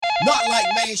Not like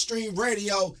mainstream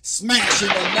radio, smashing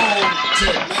the known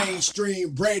to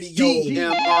mainstream radio.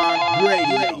 DMR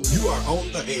Radio. You are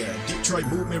on the air. Detroit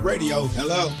Movement Radio.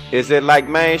 Hello. Is it like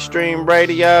mainstream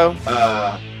radio?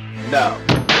 No.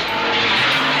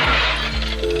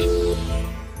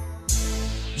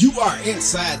 You are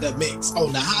inside the mix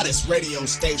on the hottest radio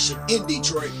station in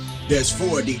Detroit. There's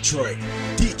for Detroit.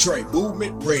 Detroit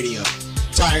Movement Radio.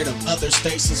 Tired of other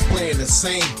stations playing the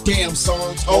same damn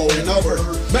songs over and over?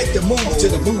 Make the move to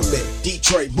the movement.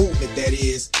 Detroit Movement, that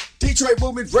is. Detroit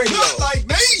Movement Radio. Not like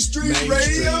mainstream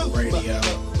radio.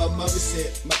 My mama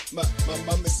said, my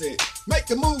mama said, make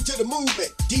the move to the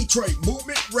movement. Detroit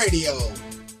Movement Radio.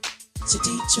 So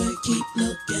Detroit, keep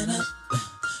looking up,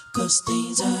 'cause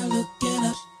things are looking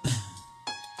up.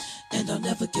 And I'll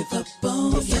never give up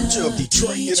on The future of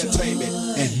Detroit entertainment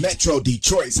and Metro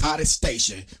Detroit's hottest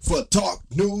station for talk,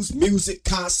 news, music,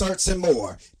 concerts, and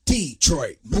more.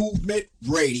 Detroit Movement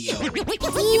Radio.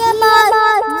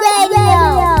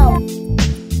 Radio.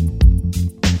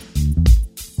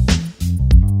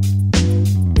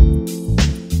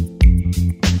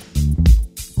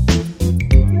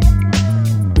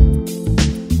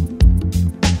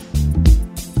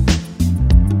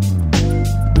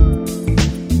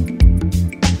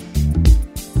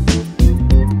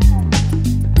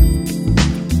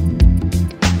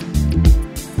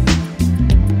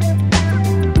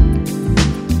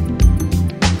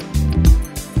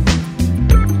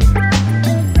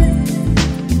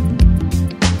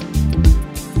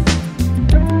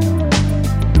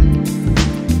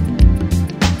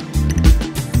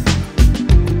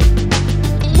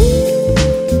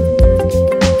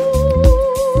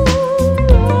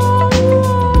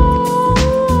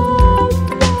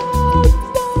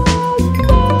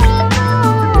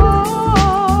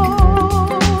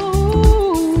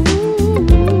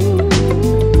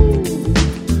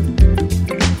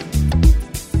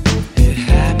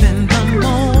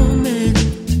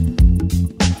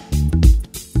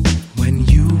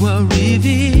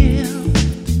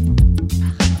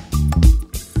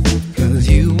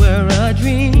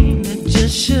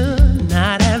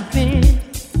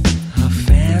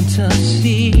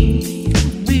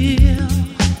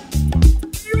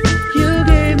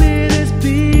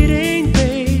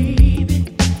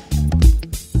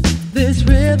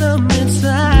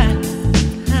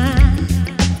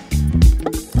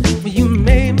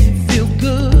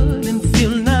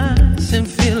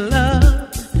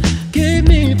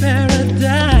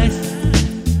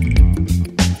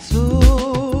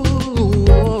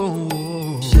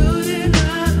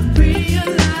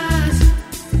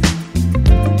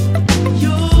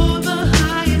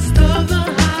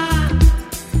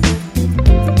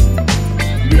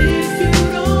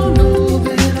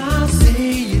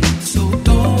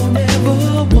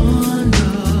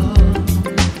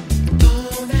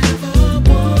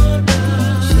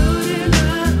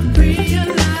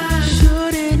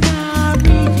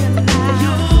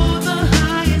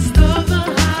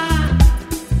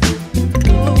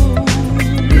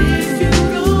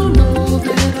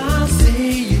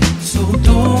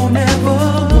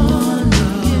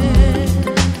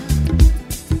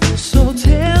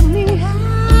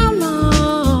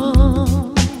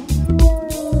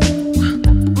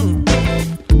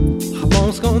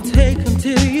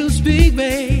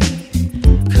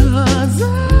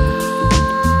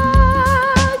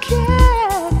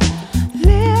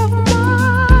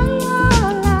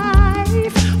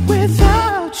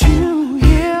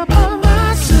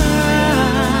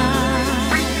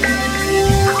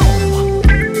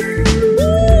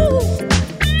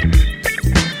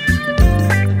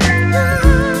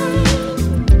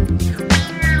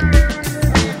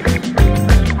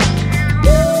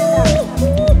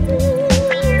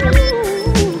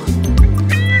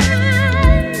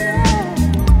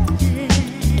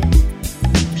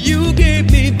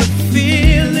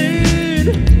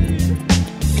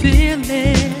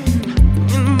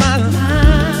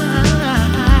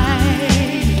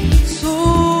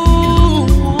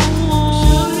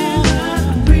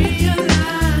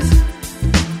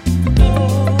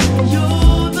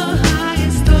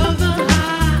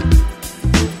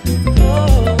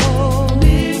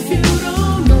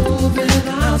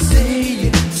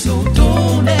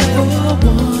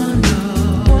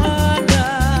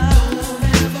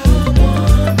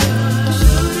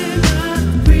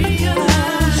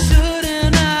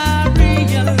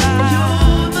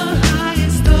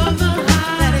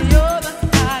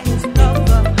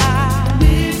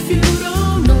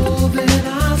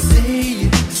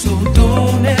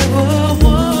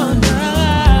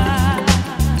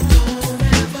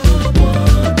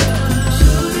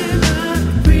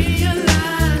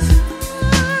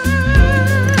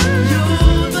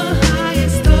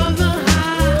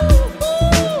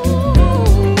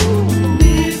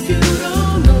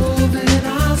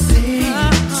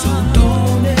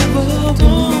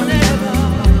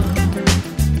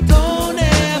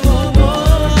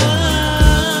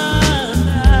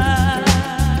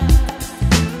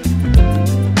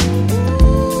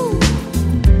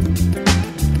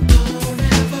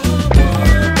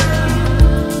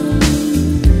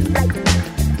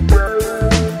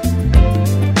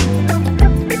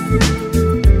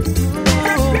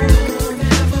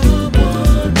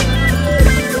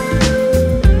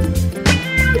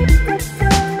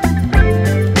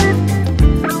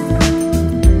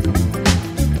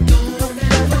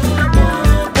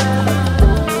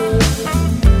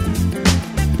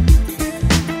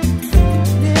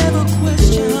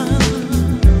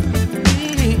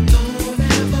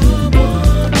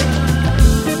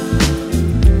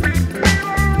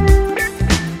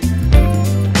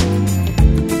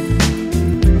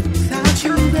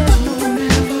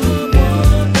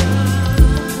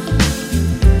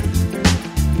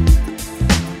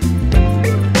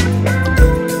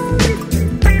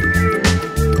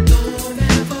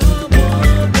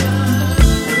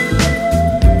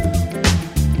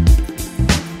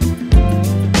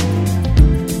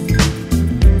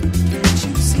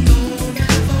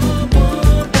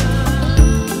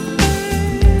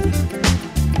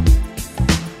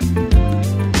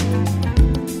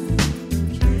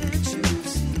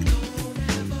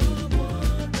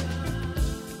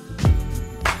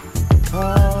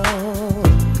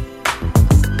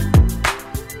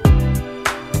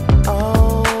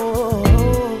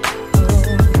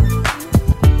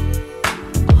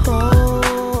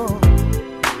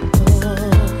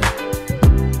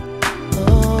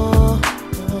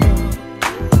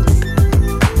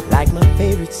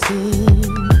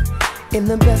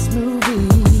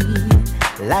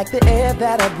 like the air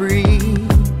that I breathe.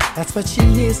 That's what she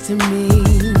is to me.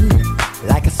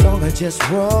 Like a song I just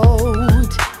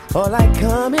wrote, or like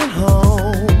coming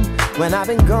home when I've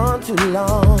been gone too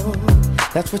long.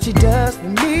 That's what she does for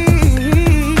me.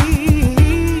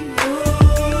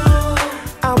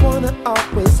 I wanna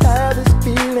always have this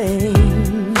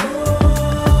feeling.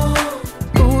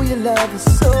 Ooh, your love is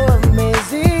so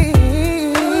amazing.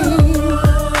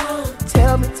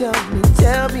 Tell me, baby.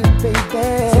 Tell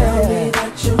me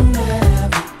that you'll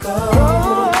never go.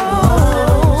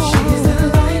 She's the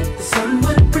light that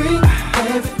someone bring.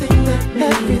 Everything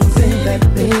that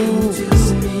means to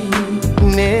me.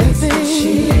 Everything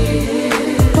she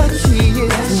is, what she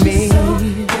is to me. So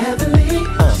heavenly.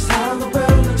 She's how the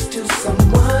world looks to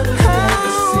someone who's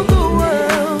never seen it.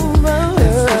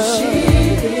 That's what she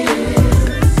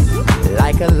is.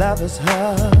 Like a lover's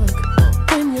hug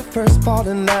when you first fall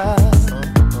in love.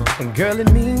 And girl,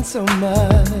 it means so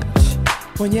much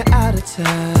when you're out of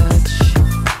touch.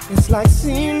 It's like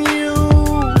seeing you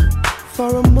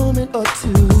for a moment or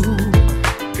two.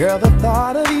 Girl, the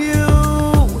thought of you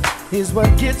is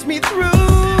what gets me through.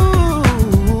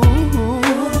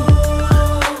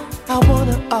 I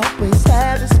wanna always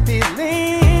have this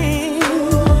feeling.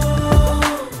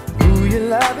 Ooh, your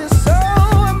love is so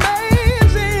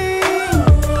amazing.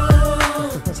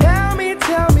 Tell me,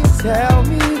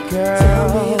 girl. Tell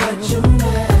me that you'll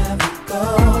never go.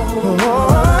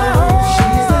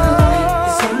 She's the light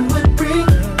that someone bring.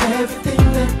 Everything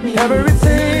that means.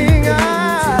 Everything I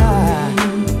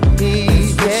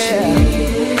need, yeah.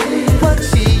 What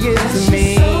she is to me.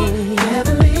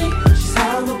 Heavenly. She's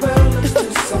how the world looks to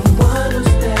someone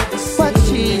who's never seen. What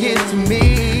she is to me.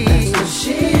 That's what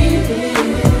she is.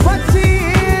 What she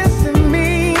is to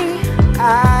me.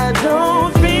 I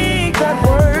don't think that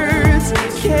words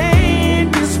can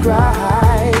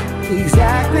describe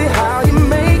exactly how you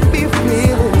make me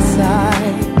feel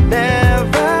inside.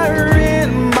 Never in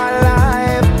my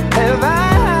life have I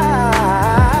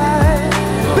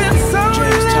been so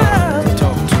in love.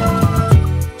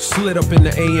 Slid up in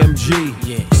the AMG.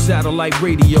 Satellite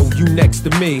radio, you next to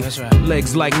me. That's right.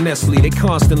 Legs like Nestle, they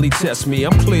constantly test me.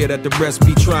 I'm clear that the rest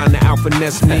be trying to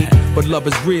out-finesse me. But love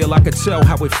is real, I can tell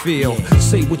how it feel.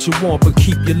 Say what you want, but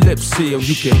keep your lips sealed.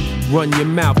 You can run your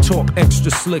mouth, talk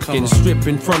extra slick and strip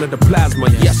in front of the plasma.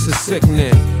 Yes, it's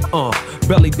sickening.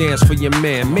 Belly dance for your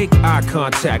man, make eye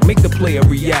contact, make the player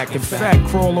react. In fact,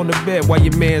 crawl on the bed while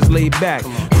your man's laid back.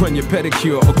 Run your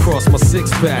pedicure across my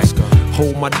six-pack.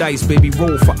 Hold my dice, baby,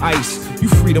 roll for ice. You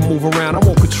free to move around, I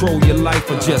won't control your life,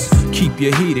 or just keep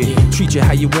you heated. Treat you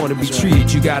how you want to be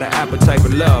treated. You got an appetite for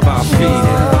love, I'll feed it.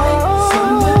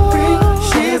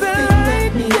 She's the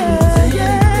light,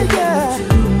 yeah.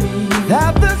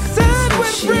 That the sun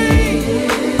would bring.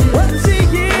 What she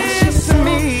is to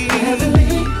me.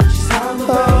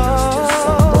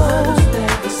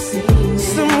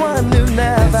 Someone who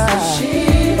never.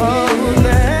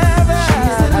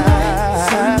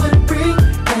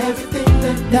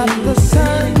 That the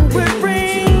sun would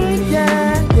bring,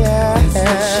 yeah.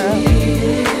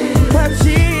 What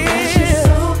she is,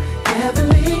 so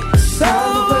heavenly, so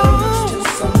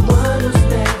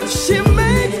she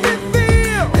makes me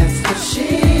feel. That's what she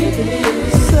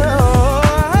is, so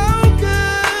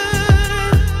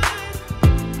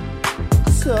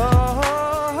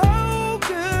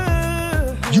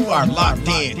good. You are locked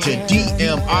in to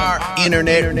DMR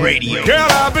Internet Radio. Girl,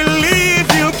 I believe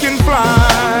you can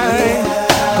fly,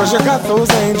 'cause you got those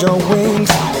angel wings,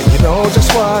 you know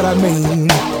just what I mean.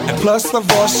 And plus the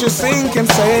voice you sing can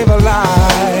save a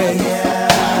life.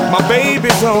 My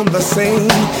baby's on the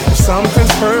scene, if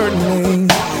something's hurting me,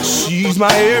 she's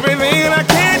my everything and I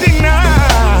can't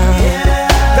deny.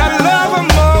 That love I'm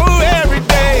more every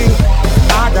day.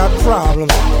 I got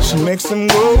problems, she makes them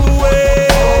go away.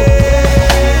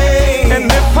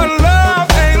 And if her love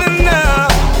ain't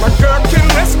enough, my girl can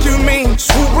rescue me.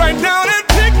 Swoop right down and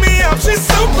pick me up. She's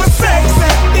super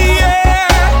sexy,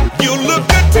 yeah. You look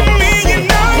good to me, you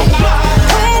know.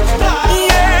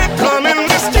 Yeah, come and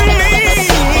rescue me.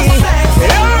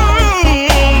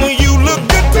 You look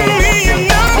good to me, you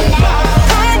know.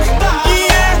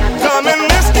 Yeah, come and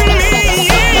rescue me.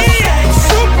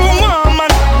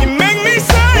 Superwoman, you make me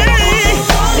say,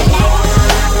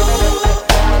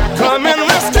 come and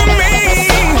rescue me.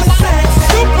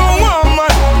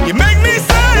 Superwoman, you make me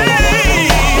say,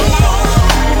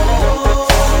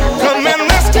 come and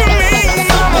rescue me,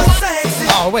 mama.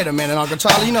 Oh, wait a minute, Uncle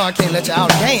Charlie. You know I can't let you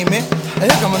out of the game, man. Hey,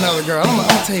 here come another girl. I'm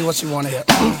gonna tell you what you want to hear.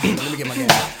 Let me get my game.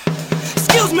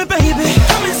 Excuse me, baby.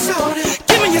 Come in, sorry.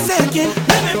 Give me a second.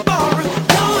 Let me borrow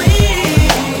your ear.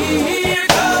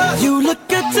 You look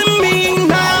good to me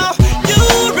now. You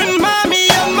remind me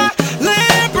of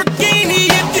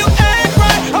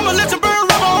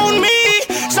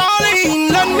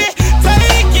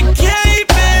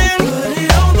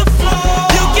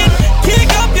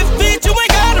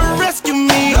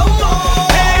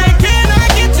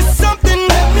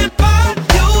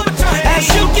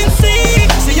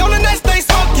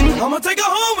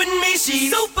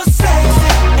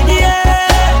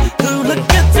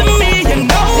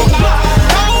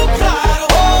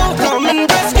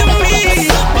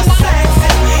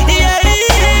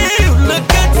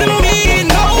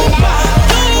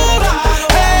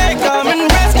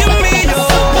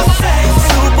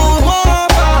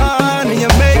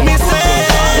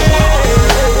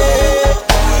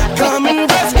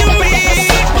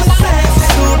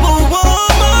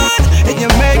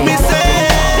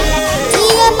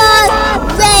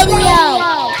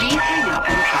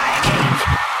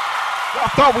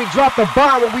drop the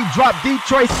bomb when we drop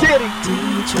Detroit City.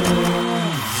 Detroit,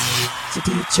 so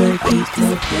Detroit keep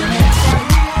looking up,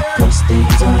 'cause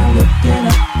things are looking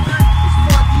up,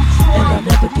 and I'll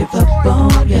never give up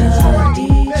on ya.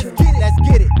 Detroit. Let's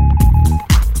get it.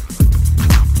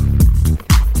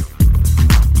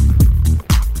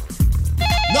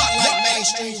 Not like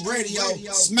mainstream radio,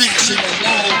 smashing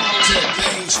along to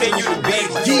mainstream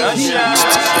radio.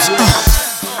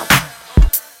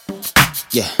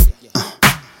 Yeah,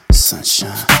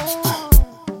 sunshine.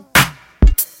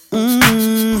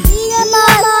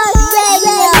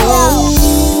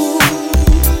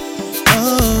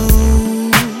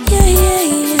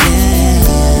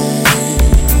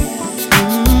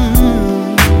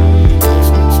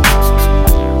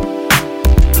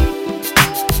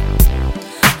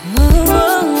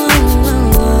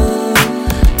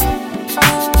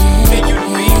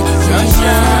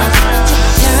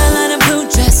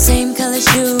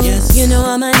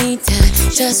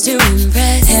 Just to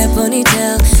impress, hair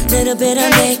ponytail, little bit of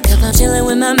makeup. I'm chilling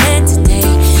with my man today.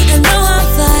 And though I'm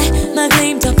fly, my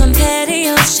gleam don't compare to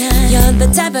your shine. You're the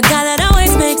type of guy that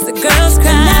always makes the girls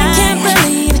cry. And I can't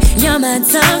believe you're mad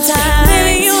sometimes.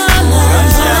 Maybe you are mine.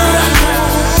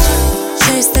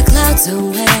 Chase the clouds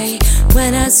away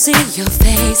when I see your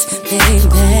face, baby.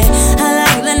 I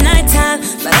like the nighttime,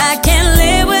 but I can't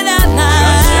live without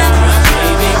night.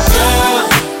 Baby girl,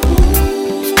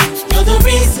 you're the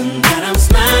reason that I'm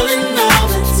smiling all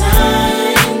the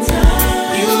time.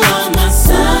 You are my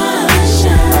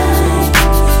sunshine.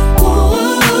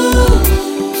 Ooh,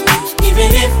 even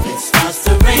if it starts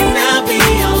to rain, I'll be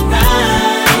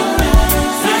alright.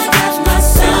 I got my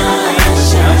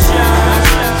sunshine.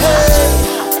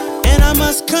 And I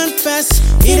must confess,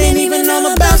 it ain't even all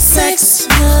about sex.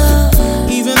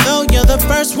 Even though you're the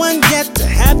first one yet to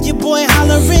have your boy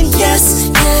hollering yes,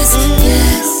 yes,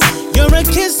 yes. You're a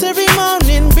kiss every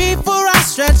morning before I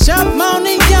stretch up,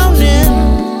 moaning, yawning.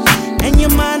 And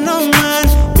you're mine, oh mine,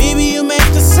 baby, you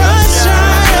make the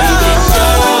sunshine. Baby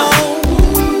girl,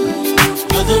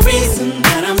 you're the reason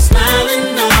that I'm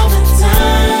smiling all the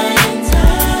time.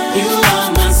 You are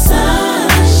my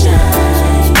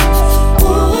sunshine.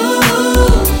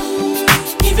 Ooh,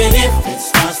 even if it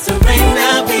starts to rain,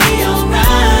 I'll be alright.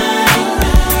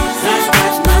 I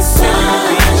got my sunshine.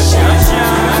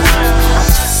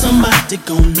 Somebody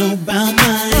gon' know about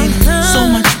mine. So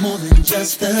much more than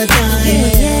just a dime.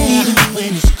 Even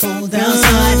when it's cold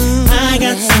outside, I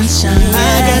got sunshine.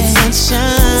 I got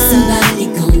sunshine. Somebody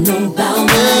gon' know about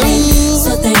mine.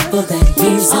 So thankful that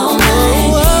he's all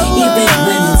mine. Even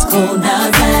when it's cold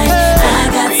outside, I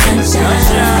got sunshine.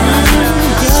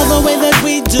 Yeah, the way that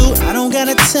we do, I don't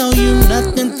gotta tell you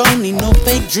nothing phony, no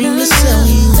fake dream to sell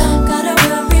you. Don't gotta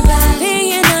worry about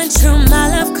being untrue. My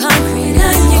love concrete,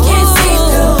 and you can't see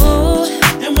through.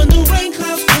 And when the rain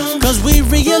clouds come, 'cause we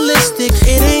realistic,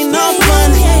 it ain't no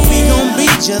fun. We gon' be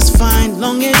just fine,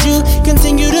 long as you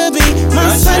continue to be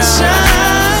my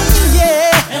sunshine.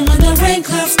 Yeah. And when the rain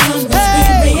clouds come, let's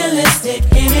be realistic.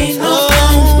 It ain't no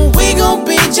fun. We gon'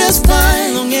 be just fine,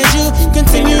 long as you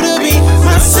continue to be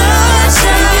my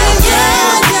sunshine.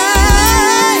 Yeah, yeah.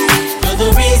 You're the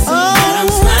reason that I'm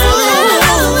smiling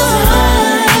all the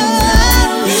time.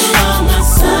 You are my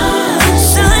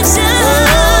sunshine.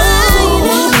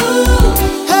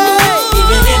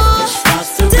 Even if it starts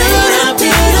to rain, I'll be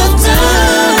alright.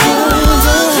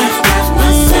 I got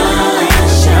my sunshine.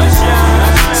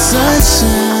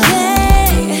 Sunshine,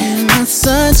 my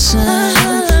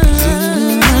sunshine,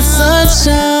 my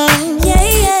sunshine. Yeah,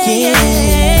 Yeah.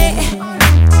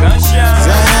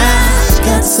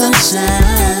 Got sunshine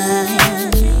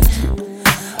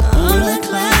on a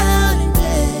cloudy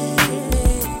day.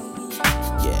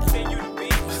 Yeah.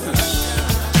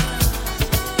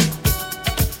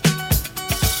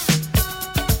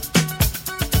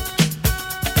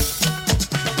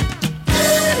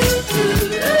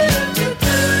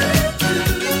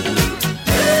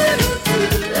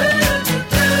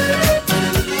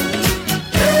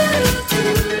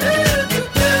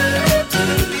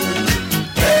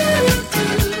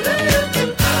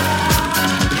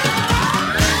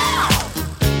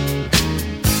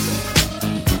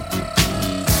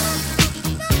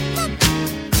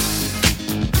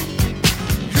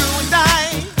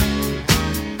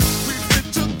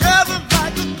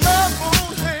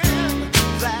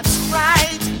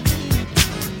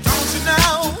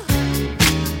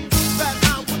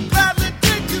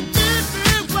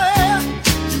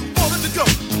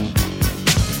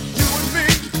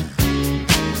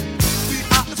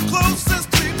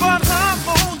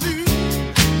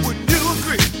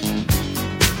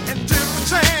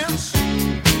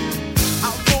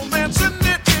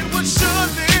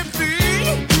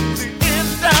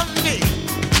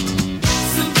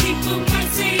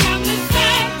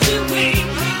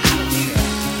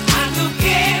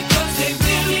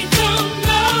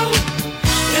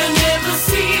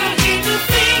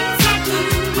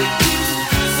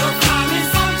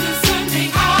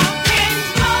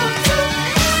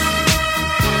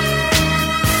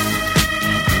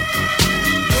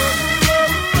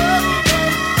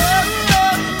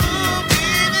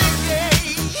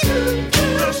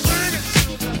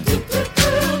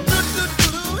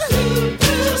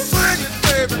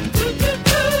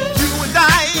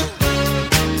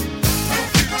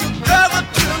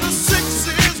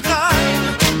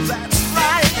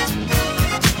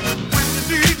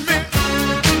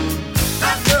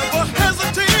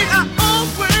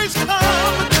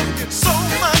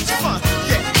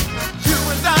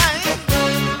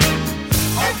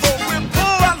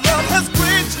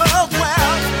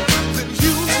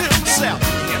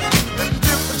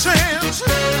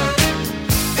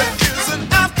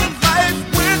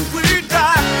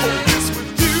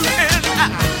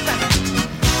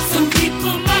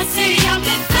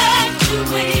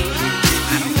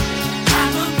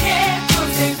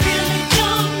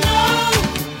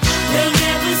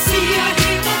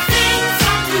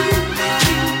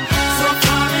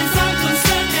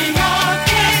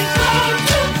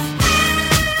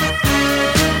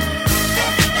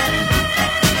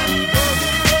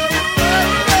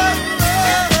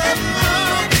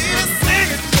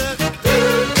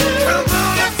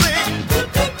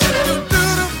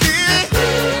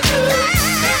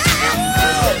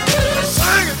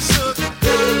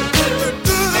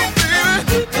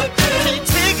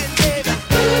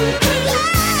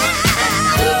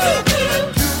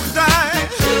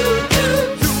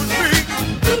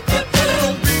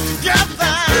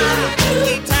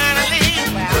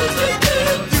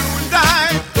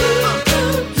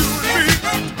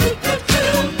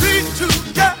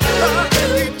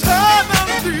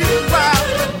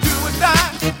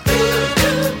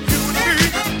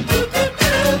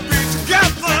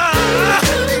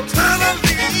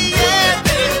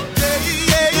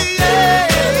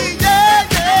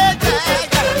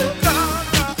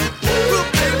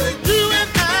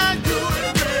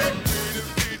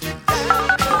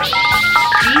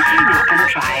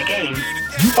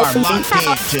 are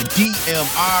locked in to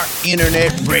DMR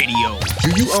Internet Radio.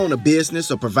 Do you own a business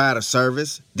or provide a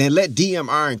service? Then let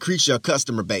DMR increase your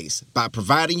customer base by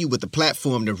providing you with a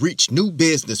platform to reach new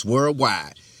business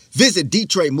worldwide. Visit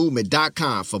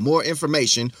DetroitMovement.com for more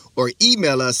information or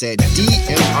email us at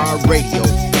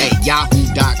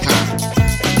dmrradio@yahoo.com.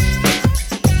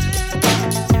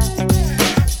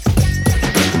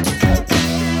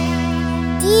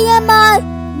 DMR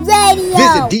Radio.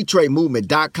 Visit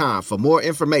DetroitMovement.com for more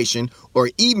information or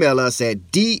email us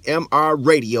at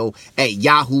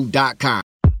dmrradio@yahoo.com.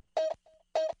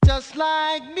 Just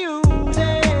like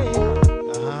music.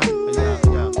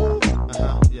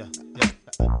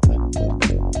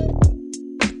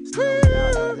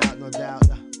 No doubt.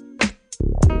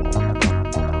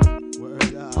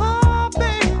 Word up. Oh,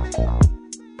 baby.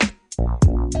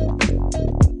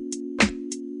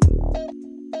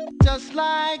 Just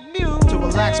like music. To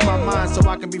relax my mind so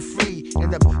I can be free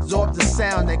and absorb the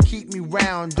sound that keep me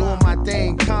round, doing my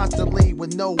thing constantly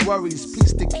with no worries.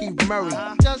 Peace to Keith Murray.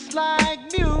 Just like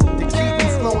music. To keep me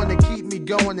flowing, to keep me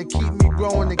going, to keep me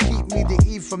growing, to keep me to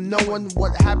eat from knowing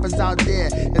what happens out there.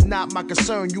 It's not my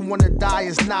concern. You wanna die,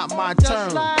 it's not my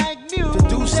turn. Like to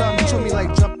do something to me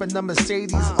like jumping the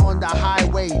Mercedes on the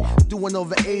highway, doing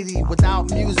over 80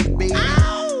 without music, baby.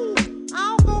 Ow!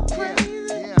 I'll go crazy.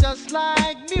 Yeah. Just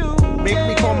like music. Make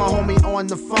me call my homie on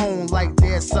the phone like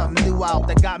there's something new out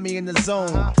that got me in the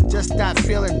zone. Just that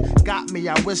feeling got me.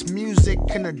 I wish music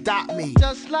can adopt me.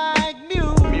 Just like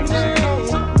music. Music.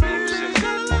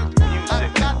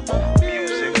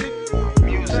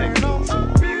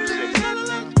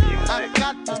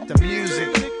 It's the music.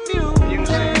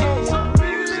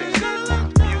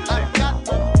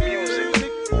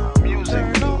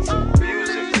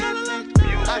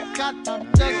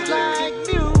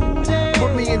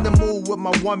 Put me in the mood with my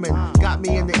woman. Got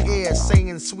me in the air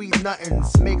saying sweet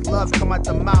nothings. Make love come out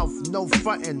the mouth, no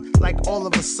frontin'. Like all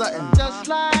of a sudden. Just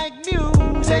like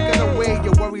music. Taking away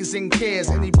your worries and cares.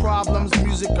 Any problems,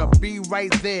 music will be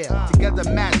right there. Together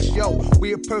match, yo,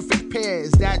 we a perfect pair.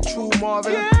 Is that true,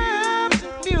 Marvin? Yeah,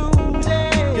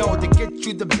 music. Yo, to get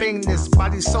you to bang this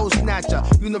body soul snatcher.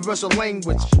 Universal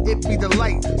language, it be the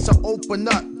light. So open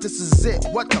up, this is it.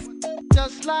 What the f?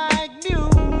 Just like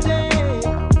music.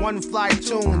 One fly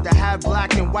tune to have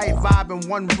black and white vibe in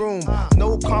one room.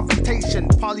 No confrontation,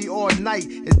 party all night.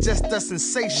 It's just a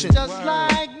sensation. Just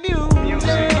like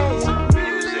music.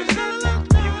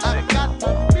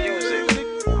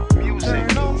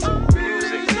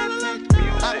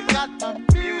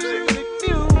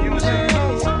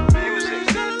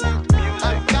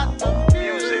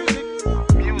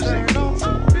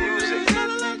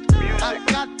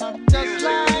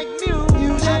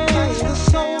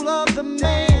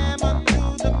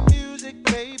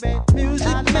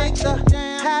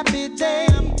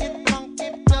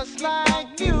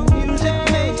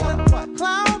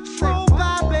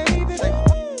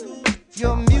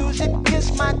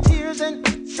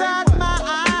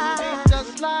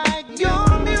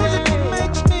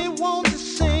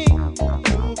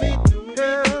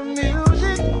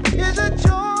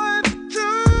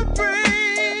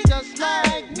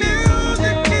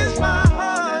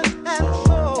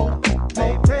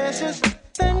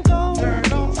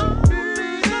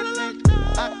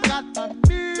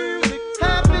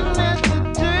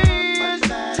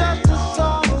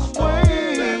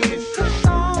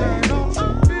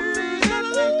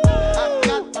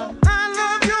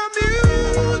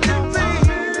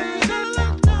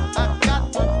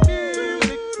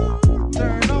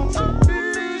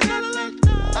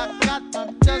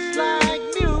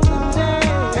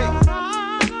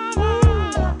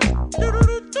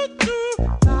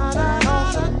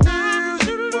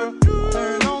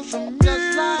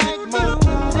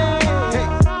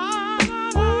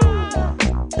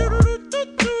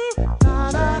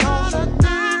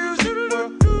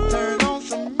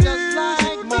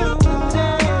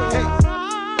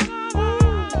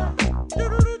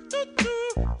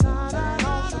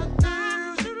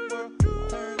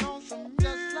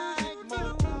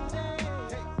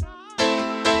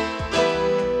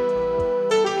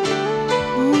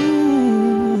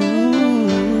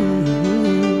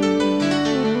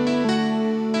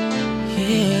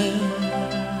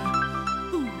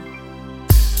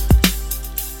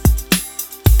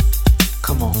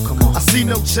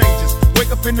 Changes. Wake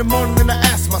up in the morning and I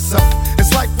ask myself,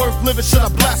 is life worth living? Should I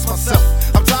blast myself?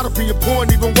 I'm tired of being poor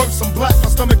and even worse, I'm black. My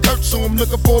stomach hurts, so I'm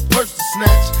looking for a purse to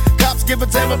snatch. Cops give a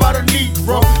damn about a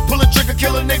Negro. Pull a trigger,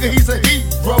 kill a nigga, he's a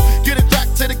hero. Get it back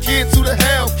to the kids who the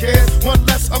hell cares. One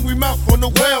less hungry mouth on the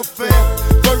welfare.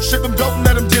 First ship them, don't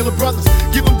let them deal with brothers.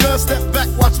 Give them guns, step back,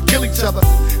 watch them kill each other.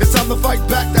 It's time to fight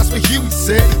back, that's what Huey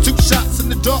said. 2 shots in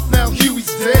the dark, now Huey's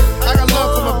dead. I got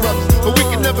love for my brothers, but we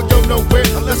can never go nowhere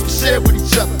unless we share with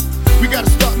each other. We gotta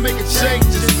start making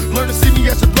changes. Learn to see me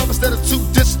as a brother instead of 2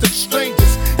 distant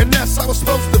strangers. And that's how it's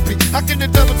supposed to be. How can the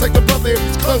devil take a brother if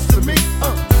he's close to me?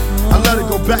 I let it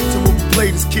go back to when we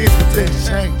played as kids, but things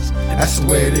changed. That's the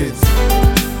way it is.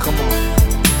 Come on,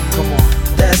 come on.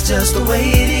 That's just the way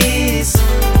it is.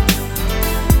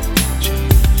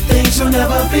 Things will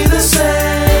never be the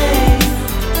same.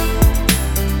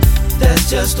 That's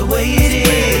just the way it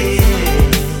is.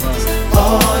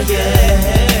 Oh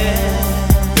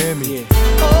yeah. Hear me.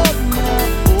 Oh, come on.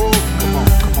 Oh, come on,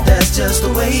 come on. That's just the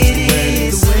way it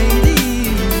is.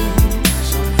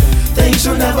 Things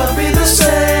will never be the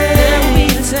same. Never be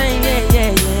the same, yeah,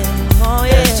 yeah, yeah. Oh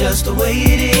yeah. That's just the way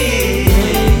it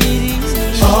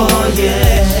is. Oh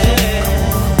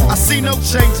yeah. I see no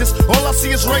changes, all I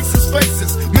see is racist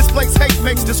faces. Misplaced hate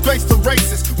makes disgrace to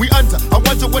races. We under, I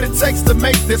wonder what it takes to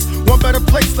make this one better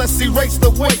place. Let's erase the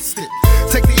wasted.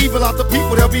 Take the evil out the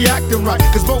people, they'll be acting right.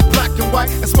 Cause both black and white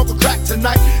and smoke a crack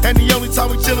tonight. And the only time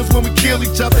we chill is when we kill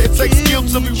each other. It takes skill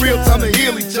to be real time to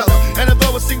heal each other. And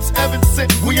although it seems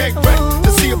evident, we ain't ready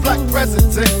to see a black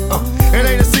president. It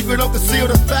ain't a secret, don't conceal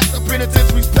the fact. The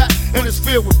penitentiary's packed and it's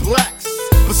filled with blacks.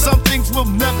 But some things will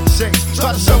never change.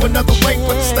 Try to show another way,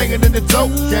 but staying in the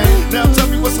dope game. Now tell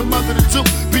me what's a mother to do.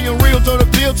 Being real don't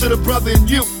appeal to the brother in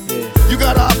you. You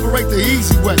gotta operate the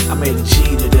easy way. I made a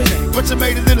G today, but you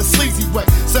made it in a sleazy way.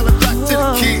 Sell it back to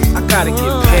the kids. I gotta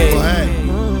get paid. Well, hey,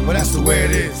 well that's the way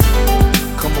it is.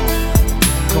 Come on,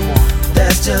 come on.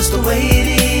 That's just the way it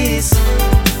is.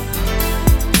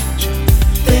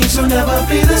 Things will never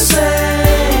be the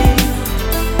same.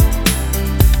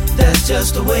 That's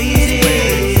just the way it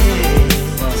is.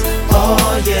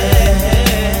 Oh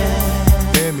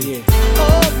yeah. Hear me.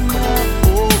 Oh, come on.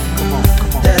 Oh, come on,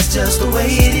 come on. That's just the way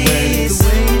it is.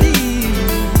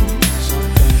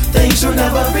 Things will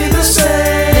never be the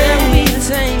same. Never be the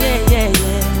same, yeah, yeah,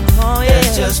 yeah. Oh yeah.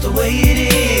 That's just the way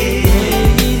it is.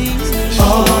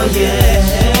 Oh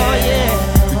yeah. Oh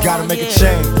yeah. We gotta make a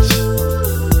change.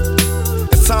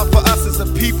 It's time for us as a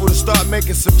people to start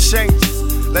making some changes.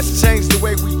 Let's change the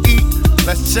way we eat,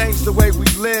 let's change the way we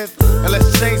live, and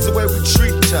let's change the way we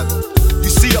treat each other. You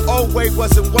see, the old way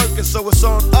wasn't working, so it's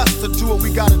on us to do what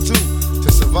we gotta do to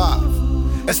survive.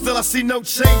 And still I see no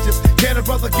changes. Can a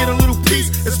brother get a little peace?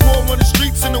 It's war on the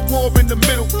streets and a war in the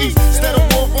Middle East. Instead of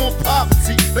war on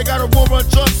poverty, they got a war on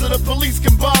drugs so the police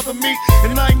can bother me.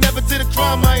 And I ain't never did a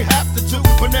crime I ain't have to do,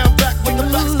 but now I'm back with the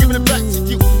facts, giving it back to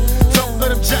you. Don't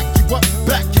let them jack you up,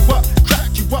 back you up,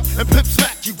 crack you up, and pimp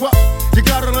smack you up. You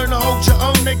gotta learn to hold your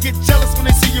own. They get jealous when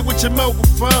they see you with your mobile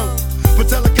phone. But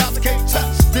tell the cops I can't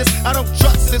touch this. I don't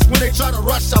trust this. When they try to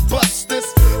rush, I bust this.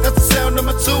 That's the sound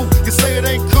number 2. You say it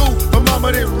ain't cool, but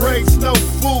mama didn't raise no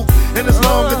fool. And as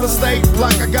long as I stay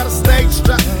black, I got a stage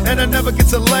strap, and I never get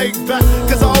to lay back.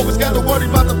 Cause I always got to worry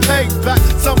about the payback.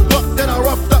 Some buck that I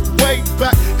roughed up way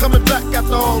back, coming back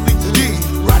after all these years.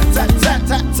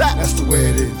 Rat-a-tat-tat-tat-tat. That's the way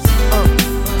it is.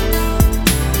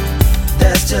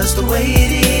 That's just the way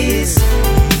it is.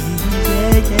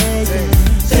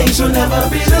 Things will never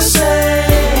be the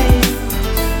same.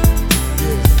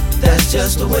 That's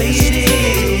just the way it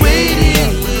is.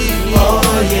 Oh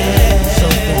yeah.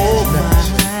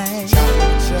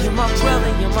 You're my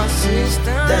brother, you're my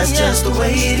sister. That's just the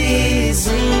way it is.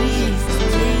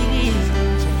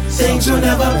 Things will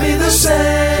never be the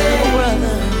same.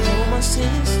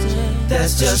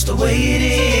 That's just the way it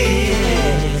is.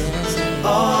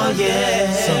 Oh yeah.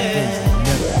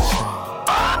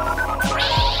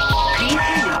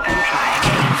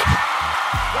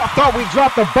 I thought we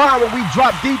dropped the bomb when we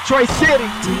dropped Detroit City.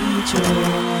 Detroit,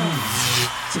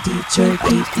 so Detroit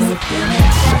keep looking up,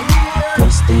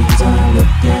 'cause things are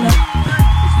looking up,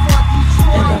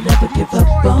 and I'll never give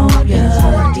up on ya.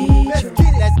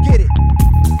 Detroit. Let's get it.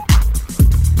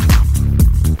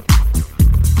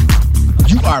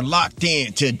 You are locked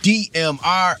in to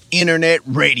DMR Internet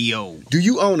Radio. Do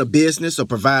you own a business or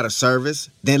provide a service?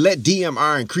 Then let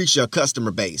DMR increase your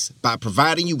customer base by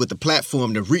providing you with a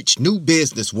platform to reach new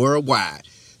business worldwide.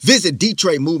 Visit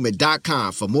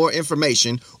DetroitMovement.com for more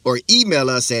information or email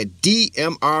us at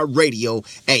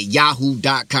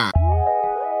dmrradio@yahoo.com.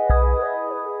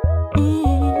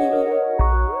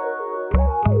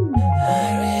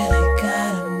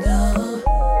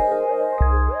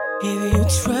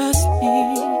 Trust me,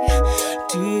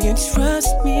 do you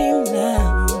trust me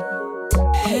now?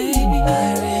 Hey, I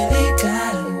really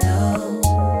gotta know.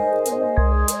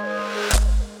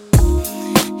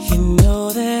 You know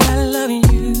that I love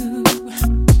you,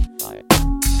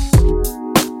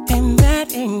 and that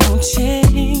ain't gon'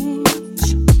 change.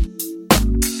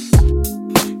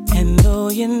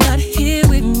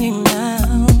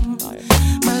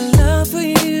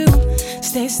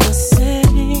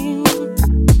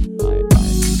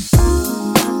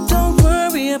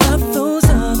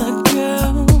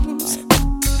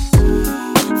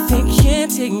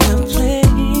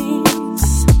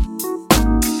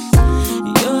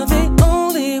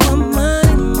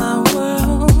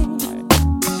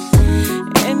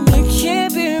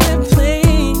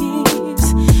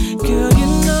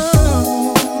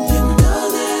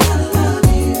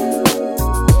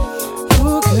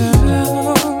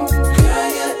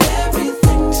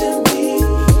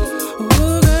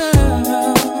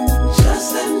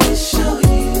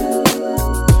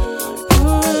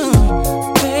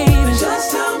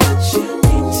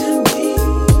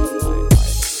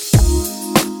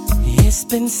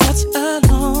 such a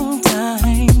long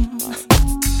time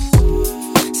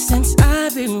since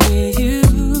I've been with you.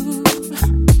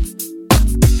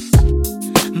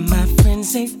 My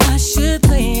friends say I should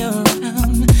play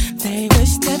around. They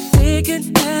wish that they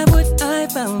could have what I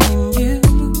found in you.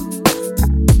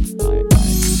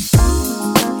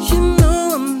 You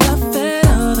know I'm not that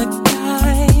other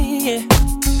guy, yeah,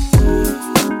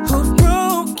 who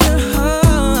broke your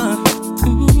heart.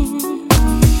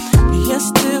 You're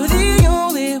still the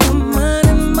only woman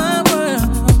in my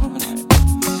world,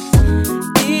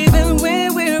 even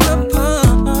when we're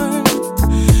apart.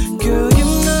 Girl, you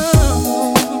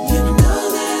know that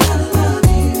I love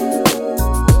you,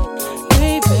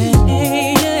 baby,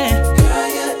 yeah. Girl,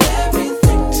 you're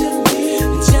everything to me.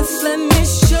 Just let me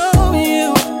show you.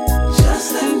 Just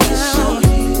let me show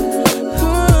you,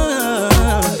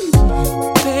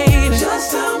 baby, just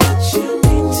how much you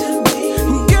mean to me.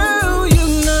 Girl, you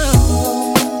know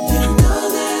that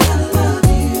I love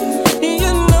you.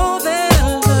 You know that I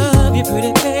love you,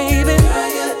 pretty baby. Girl,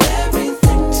 you're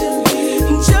everything to me.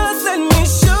 Just let me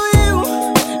show you.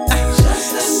 Just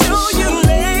let me show you,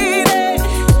 lady.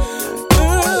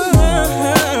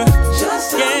 Just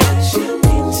how much you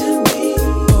mean to me.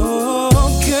 Oh,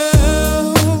 girl,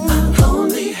 I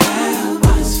only have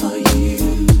eyes for you.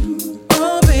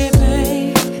 Oh,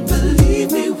 baby, believe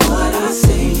me, what I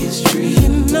say is true. You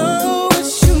know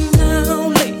it's you now,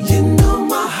 lady. You know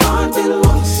my heart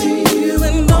belongs to you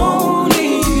and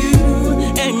only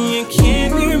you, and you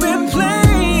can't be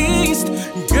replaced.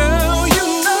 Girl, you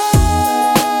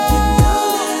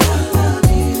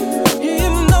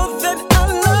know that I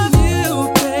love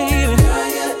you, baby. Girl,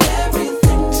 you're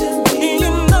everything to me. You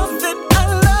know that I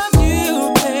love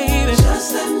you, baby. Just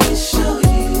let me show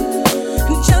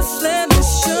you. Just let me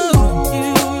show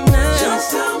you now. Just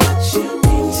how much you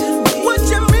mean to me. What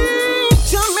you mean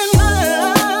to me now?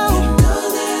 You know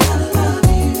that I love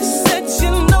you. Said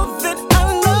you know that I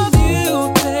love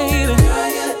you, baby. Girl,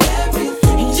 you're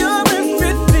everything. You're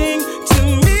everything to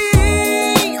me.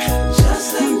 Just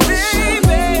let me show you.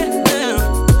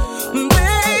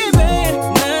 Baby,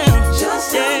 now. Just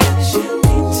how much you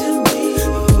mean to me.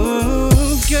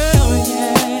 Ooh, girl,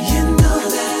 yeah. You know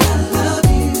that I love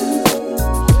you.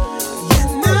 You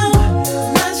know,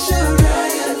 not sure I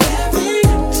have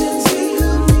everything to me.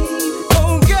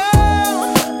 Oh, girl,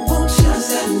 won't you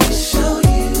let me show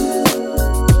you?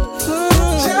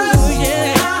 Just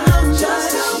yeah,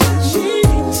 just how much you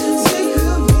mean to me.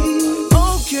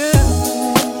 Oh, girl,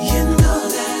 you know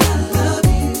that I love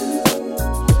you.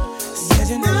 Said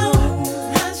you know,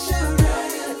 not sure I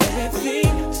have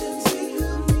everything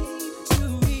to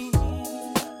me.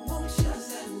 Won't you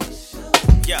let me show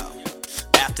you? Yo,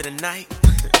 after the night,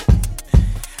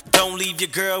 don't leave your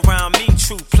girl around me.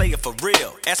 True player for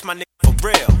real. That's my nigga for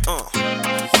real.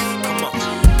 Come on.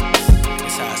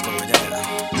 That's how it's going down.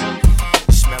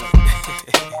 You smell it?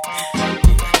 Yeah,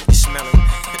 you smell it?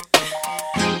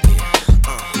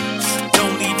 Yeah,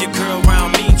 don't leave your girl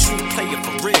around me. True player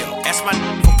for real. That's my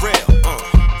nigga for real.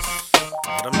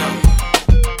 Let 'em know.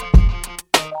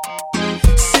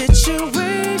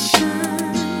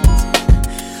 Situations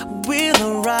will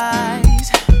arise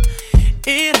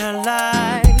in our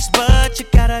lives, but you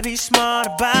gotta be smart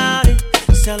about it.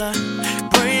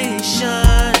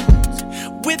 Celebrations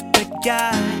with the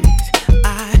guys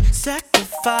I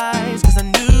sacrificed, 'cause I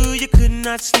knew you could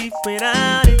not sleep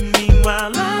without it.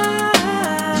 Meanwhile,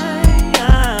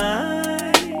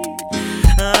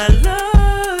 I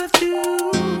loved you.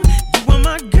 You were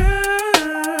my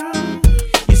girl.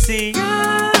 You see, I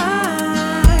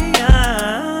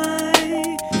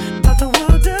thought the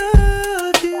world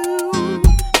of you,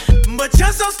 but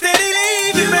you're so steady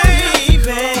leaving,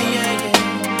 baby.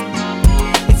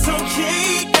 It's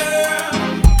okay, girl,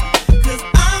 'cause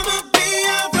I'ma be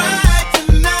alright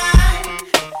tonight.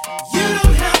 You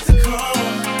don't have to call.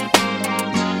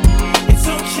 It's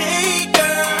okay,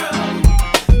 girl,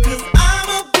 'cause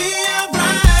I'ma be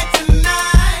alright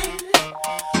tonight.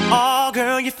 Oh,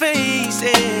 girl, your face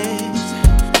is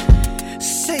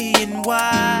saying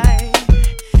why.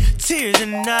 Tears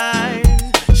and eyes.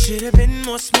 Should've been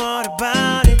more smart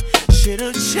about it.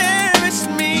 Should've cherished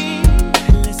me.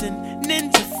 Listening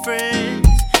to friends.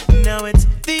 Now it's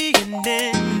the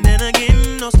end. And again,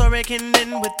 no story can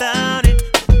end without it.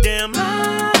 Damn,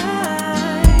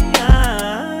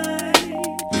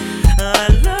 I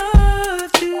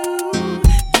loved you.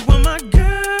 You were my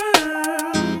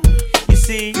girl. You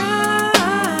see, I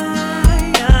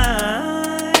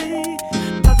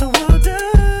thought the world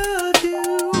of you,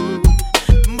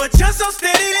 but you're so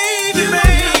steady leaving, baby.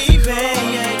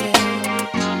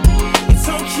 It's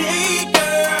okay,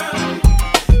 girl,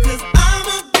 'cause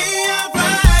I'ma be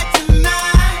alright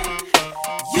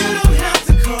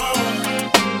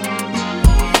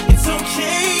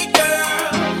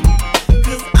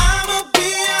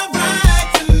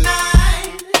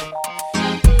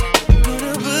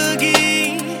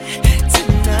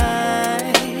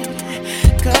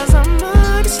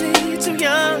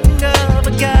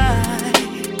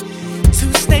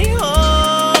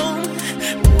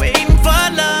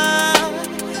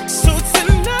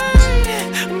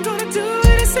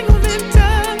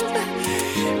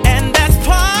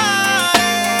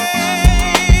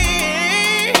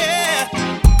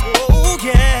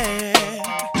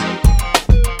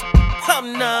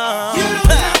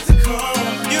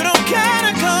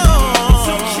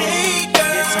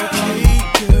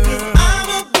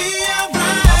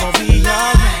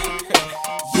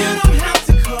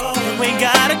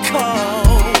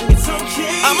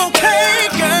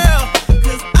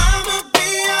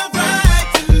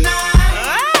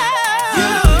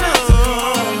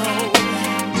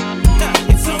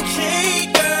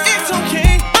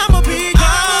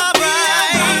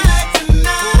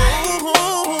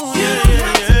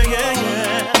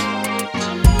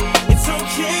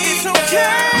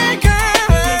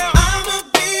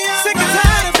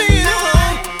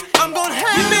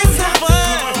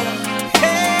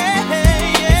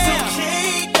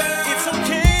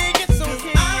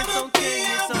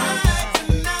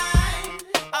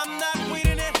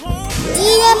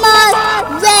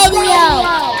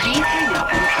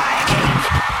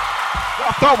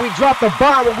thought we dropped the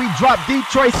bomb when we dropped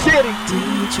Detroit City.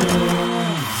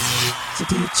 So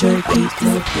Detroit keep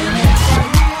looking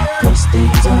up. Those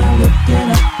things are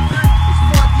looking up.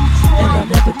 And I'll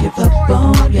never give up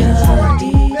on ya.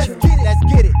 Detroit. Let's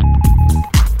get it.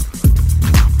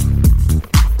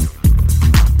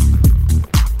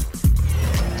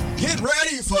 Get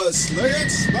ready for Slant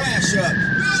Smash Up.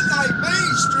 Not like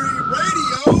mainstream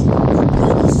radio.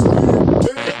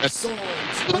 Dance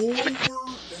songs over and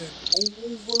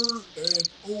over and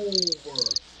over.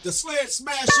 The Slant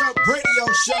Smash Up radio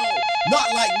show.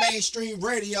 Not like mainstream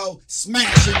radio.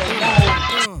 Smashing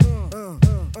along.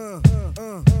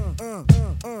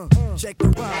 Check the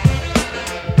ride.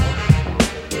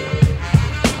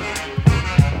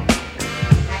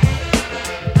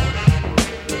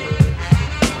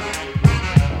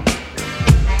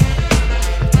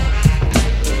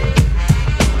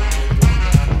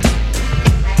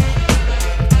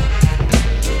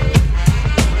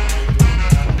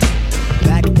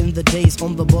 The days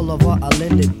on the boulevard of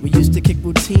Linden, we used to kick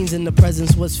routines and the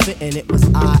presence was fitting. It was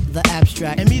I, the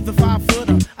abstract, and me, the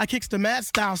 5-footer. I kicks the mad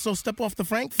style, so step off the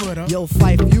Frankfurter. Yo,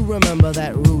 Fife, you remember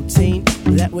that routine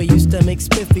that we used to make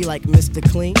spiffy like Mr.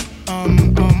 Clean?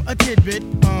 A tidbit,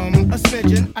 a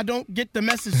smidgen. I don't get the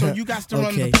message, so you got to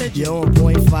run the pigeon. You're on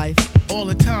point, Fife. All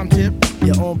the time, Tip.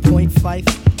 You're on point, Fife.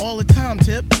 All the time,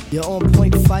 Tip. You're on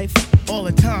point, Fife. All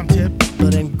the time, Tip. So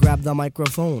then grab the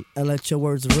microphone and let your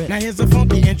words rip. Now here's a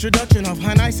funky introduction of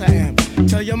how nice I am.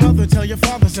 Tell your mother, tell your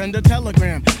father, send a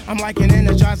telegram. I'm like an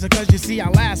energizer, cause you see I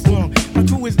last long. My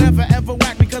crew is never ever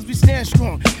whack because we stand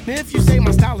strong. Now if you say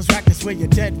my style is whack, that's where you're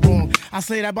dead wrong. I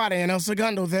slay that body and El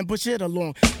Segundo, then push it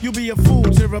along. You'll be a fool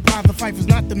to reply the Fife is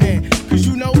not the man. Cause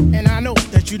you know, and I know,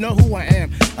 that you know who I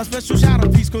am. A special shout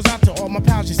out piece goes out to all my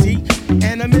pals, you see.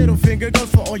 And a middle finger goes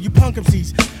for all you punk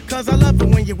MCs. Cause I love it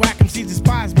when you whack MCs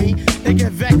despise me. They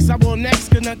get vexed, I will next,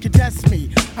 cause none can test me.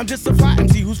 I'm just a fly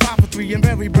MC who's 5'3" and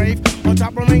very brave. On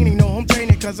top remaining, no home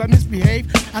training cause I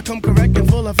misbehave. I come correct and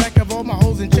full effect of all my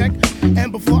hoes in check.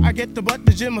 And before I get the butt,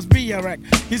 the gym must be a wreck.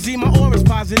 You see my aura's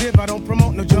positive, I don't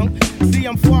promote no junk. See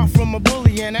I'm far from a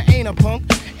bully and I ain't a punk.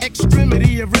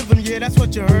 Extremity of rhythm, yeah that's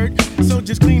what you heard. So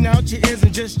just clean out your ears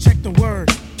and just check the word.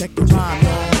 Check the rhyme,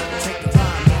 y'all. Check the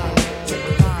rhyme, y'all. Check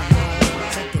the rhyme, y'all.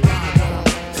 Check the rhyme, y'all.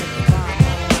 Check the rhyme,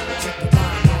 y'all. Check the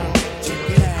rhyme, y'all. Check it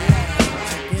out.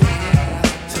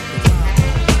 Check it out. Check the rhyme, y'all. Check the rhyme, y'all. Check the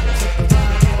rhyme,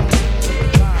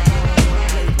 y'all.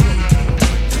 Play, play, play.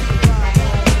 Check the rhyme, y'all. Check the rhyme,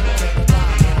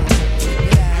 y'all. Check it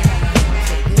out.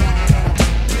 Check it out.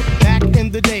 Back in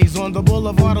the days on the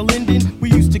boulevard of Linden, we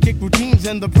used to kick routines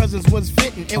and the presence was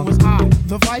fitting. It was I,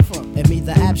 the Fifer. And me,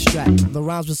 the abstract. The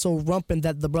rhymes were so rumpin'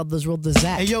 that the brothers rolled the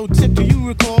zap. Hey yo, Tip, do you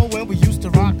recall when we used to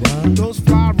rock those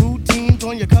fly routines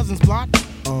on your cousin's block?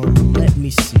 Let me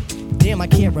see. Damn, I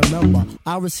can't remember.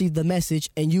 I'll receive the message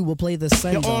and you will play the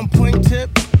sender. You're on point,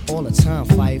 Tip. All the time,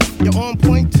 Fife. You're on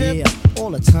point, Tip. Yeah, all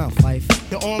the time, Fife.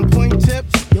 You're on point, Tip.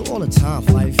 You're all the time,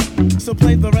 Fife. So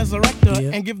play the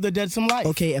resurrector and give the dead some life.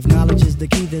 Okay, if knowledge is the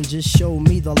key, then just show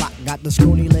me the lock. Got the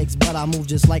scrawny legs, but I move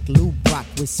just like Lou Brock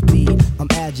with speed. I'm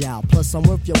agile, plus I'm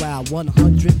worth your while.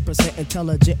 100%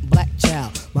 intelligent black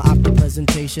child. My optic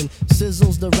presentation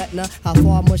sizzles the retina. How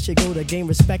far must you go to gain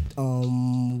respect?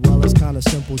 Well, it's kinda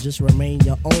simple. Just remain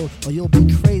your own, or you'll be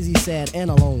crazy, sad, and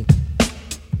alone.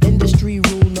 Industry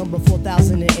rule number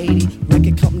 4080.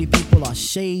 Record company people are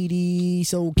shady.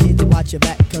 So kids watch your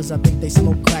back, cause I think they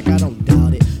smoke crack. I don't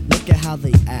doubt it. Look at how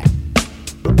they act.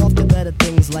 But off to better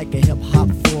things like a hip-hop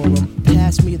forum.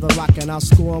 Pass me the rock and I'll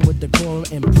score 'em with decorum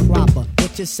and proper.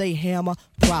 What you say, hammer?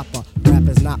 Proper. Rap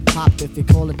is not pop. If you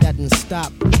call it that, then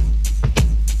stop.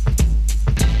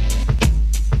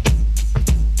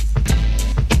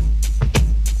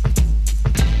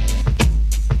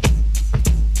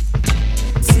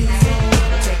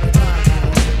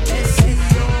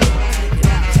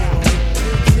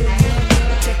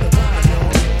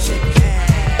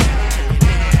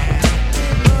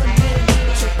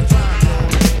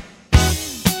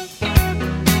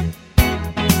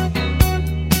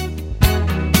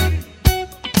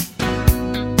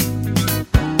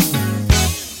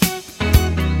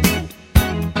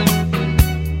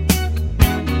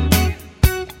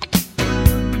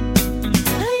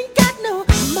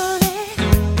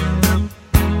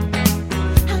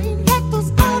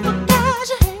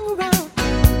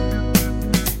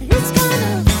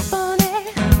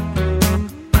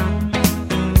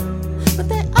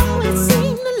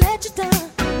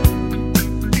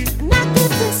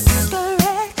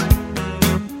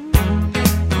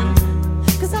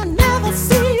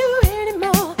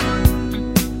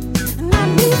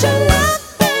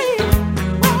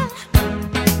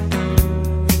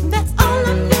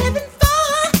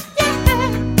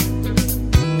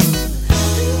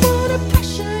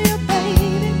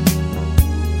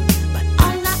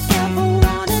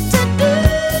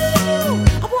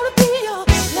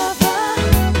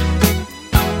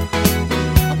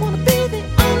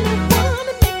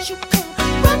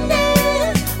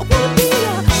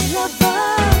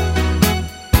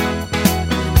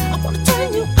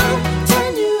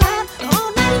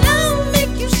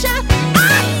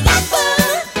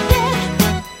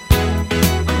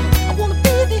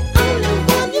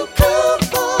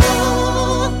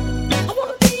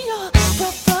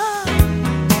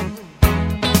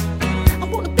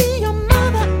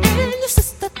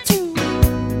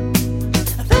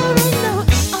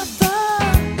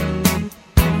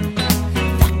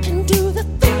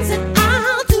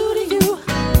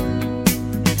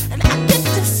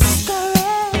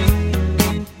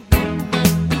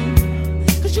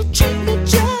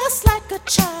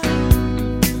 shy.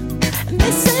 And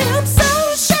they say I'm so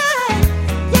shy,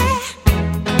 yeah.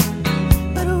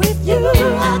 But with you,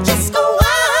 I just go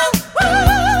wild.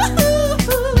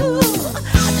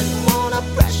 I didn't wanna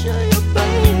pressure you,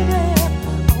 baby.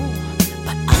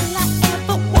 But all I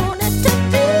ever wanted to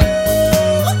do,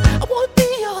 I wanna be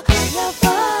your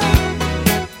lover.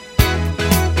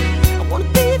 I wanna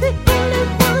be the only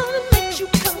one that makes you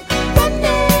come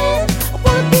running. I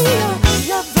wanna be your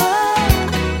lover.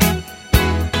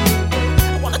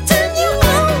 I wanna turn you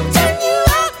on, turn you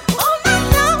out all night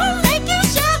long, make you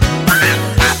shout,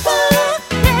 lover,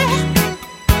 yeah.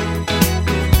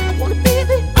 I wanna be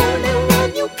the only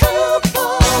one you come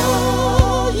for,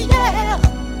 yeah.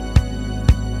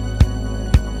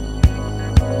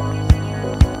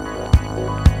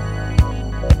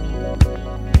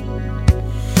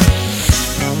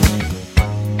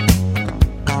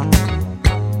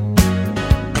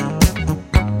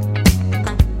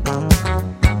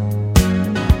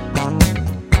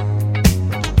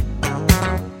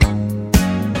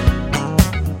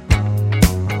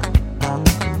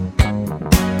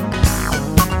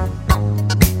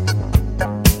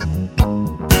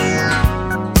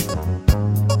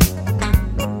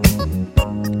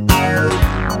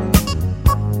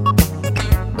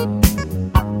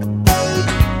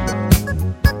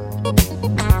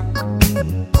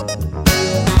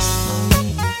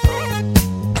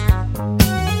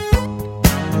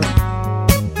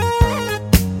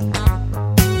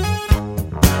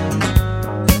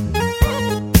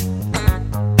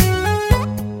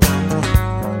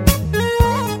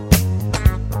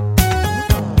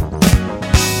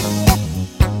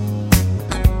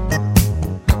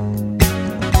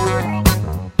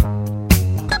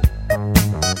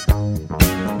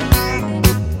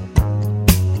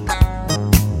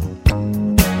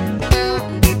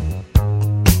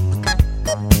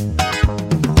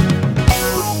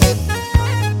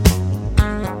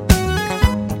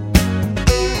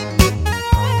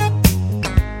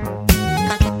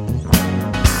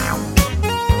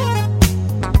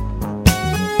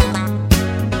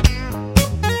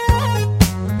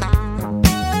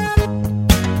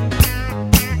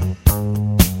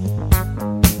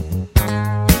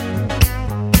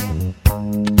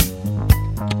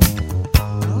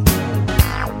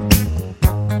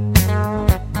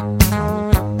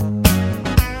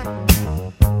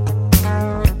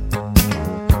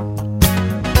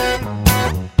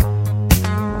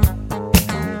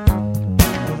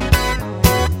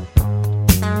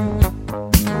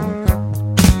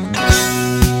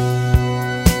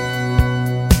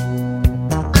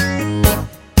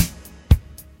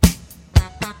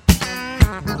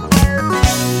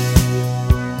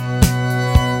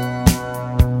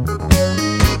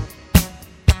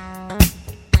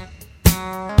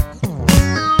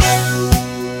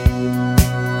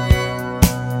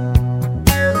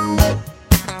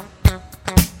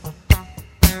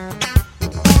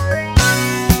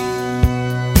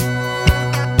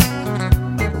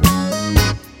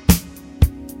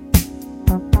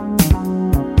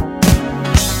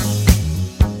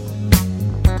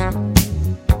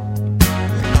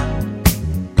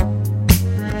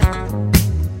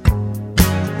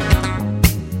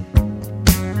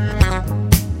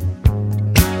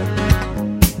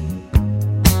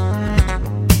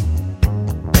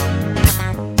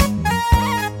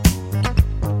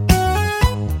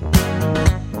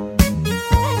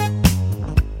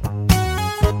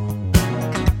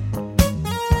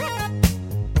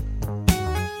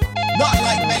 Not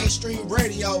like mainstream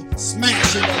radio,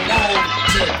 smashing along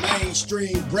to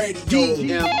mainstream radio.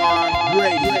 DMR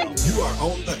Radio. You are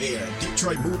on the air.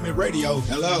 Detroit Movement Radio.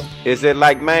 Hello. Is it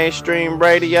like mainstream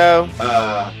radio?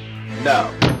 No.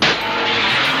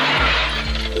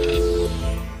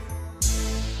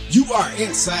 You are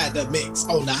inside the mix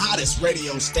on the hottest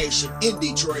radio station in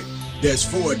Detroit. There's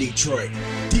for Detroit.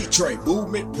 Detroit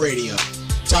Movement Radio.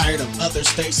 Tired of other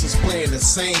stations playing the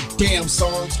same damn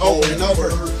songs over and over?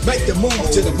 Make the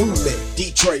move to the movement.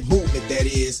 Detroit Movement, that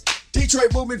is.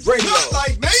 Detroit Movement Radio. Not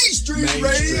like mainstream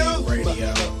radio.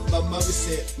 My mama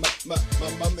said, my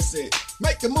mama said,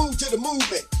 make the move to the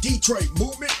movement. Detroit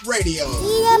Movement Radio.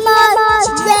 Looking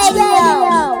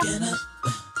up,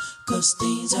 'cause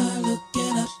things are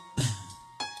looking up.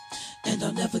 And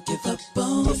I'll never give up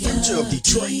on The future of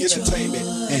Detroit entertainment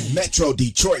and Metro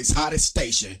Detroit's hottest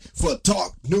station for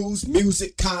talk, news,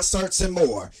 music, concerts, and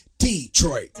more.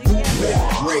 Detroit Movement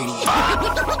Radio.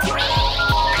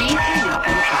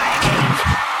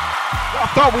 I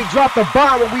thought we dropped the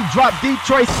bomb when we dropped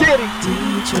Detroit City.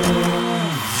 Detroit,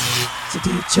 so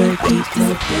Detroit keep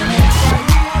looking up,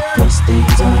 'cause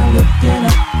things are looking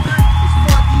up.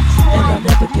 And I'll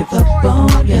never give up on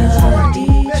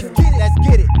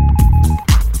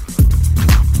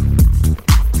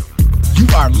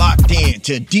in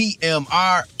to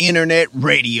DMR Internet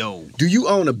Radio. Do you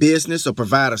own a business or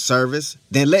provide a service?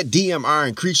 Then let DMR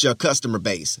increase your customer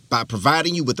base by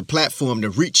providing you with a platform to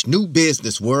reach new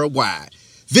business worldwide.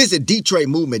 Visit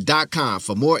DetroitMovement.com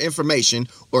for more information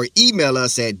or email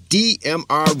us at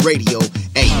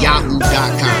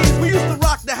dmrradio@yahoo.com. We used to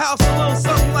rock the house a little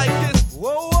something like this.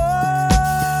 Whoa, whoa.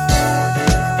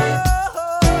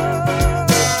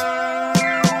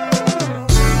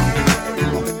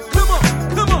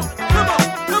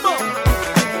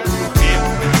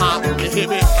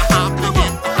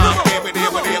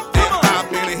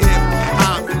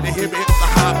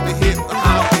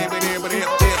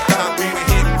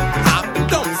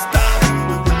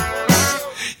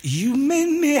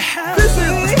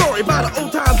 About an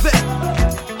old time vet.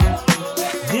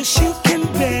 This you can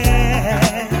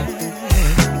bet.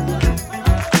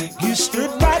 You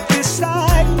stood right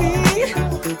beside me, yeah.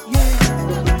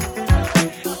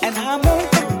 And I won't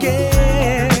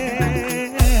forget.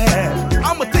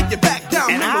 I'ma take you back down.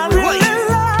 And I really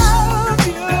love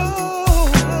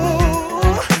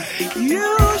you. You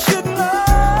should know.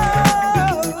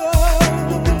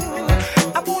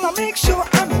 I wanna make sure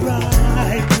I'm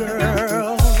right,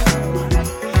 girl.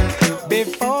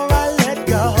 Before I let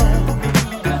go.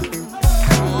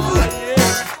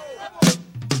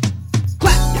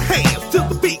 Clap your hands to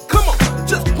the beat, come on.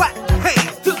 Just clap your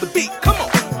hands to the beat, come on.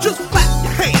 Just clap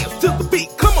your hands to the beat,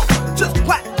 come on. Just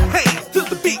clap your hands to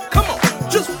the beat, come on.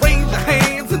 Just raise your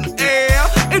hands in the air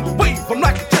and wave them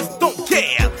like you just don't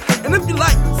care. And if you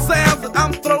like the sounds that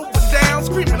I'm throwing down,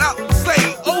 screaming out and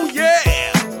say, oh yeah.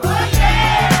 Oh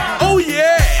yeah. Oh yeah. Oh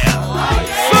yeah.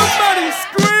 Somebody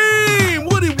scream.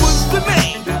 Woody was the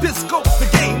name. Disco's the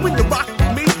game. When you rock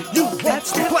with me, you want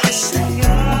to play.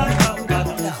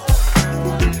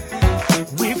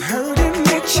 We've heard in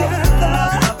each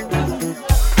other.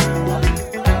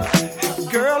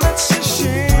 Girl, it's a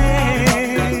shame.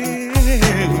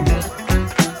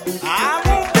 I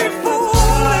won't be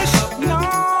foolish, no.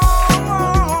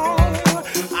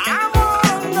 I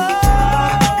wanna know.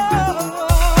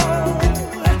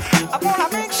 I wanna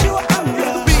make sure I'm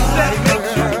the beat that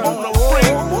makes you wanna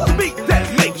ring. The beat that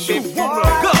makes you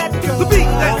wanna go. The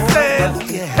beat that says,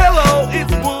 hello,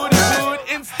 it's Woody Wood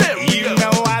in stereo. You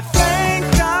know I thank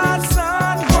God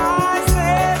sun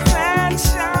rises and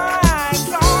shines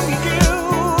on you.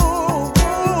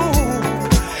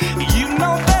 You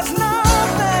know there's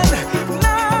nothing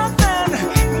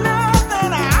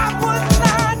I would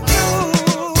not do.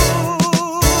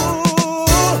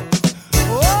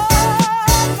 Oh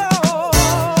no.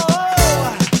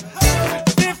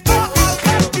 Before I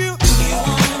left you,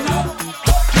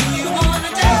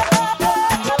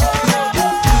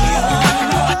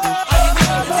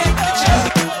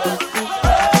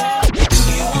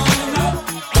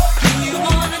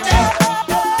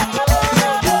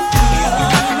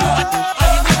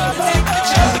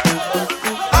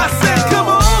 I said, come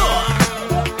on.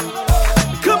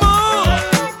 Come on.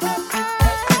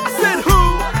 I said, who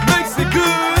makes it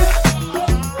good?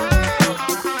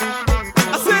 I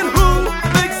said, who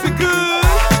makes it good?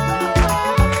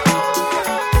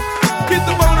 Get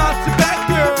the bone out your back,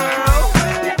 girl.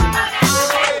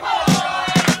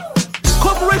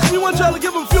 Corporation, you want y'all to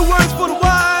give them a few words for the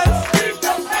wise?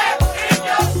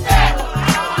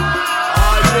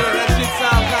 Oh yeah, that shit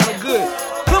sounds kind of good.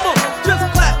 Come on, just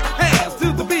clap hands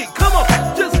to the beat. Come on,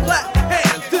 just clap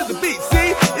hands to the beat.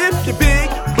 See, if you're big,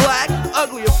 black,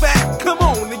 ugly, or fat, come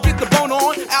on and get the bone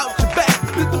on out your back.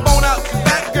 Get the bone out your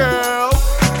back, girl.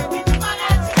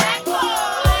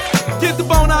 Get the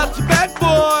bone out your back,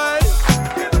 boy.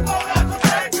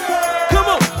 Come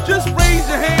on, just raise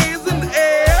your hands in the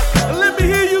air and let me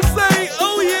hear you say,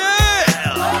 oh yeah.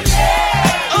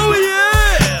 Oh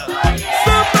yeah.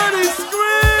 Somebody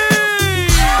scream.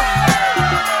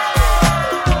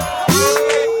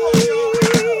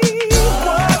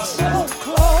 What's so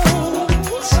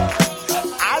close?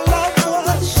 I love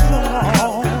what's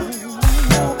wrong.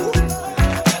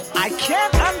 I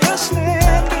can't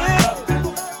understand it.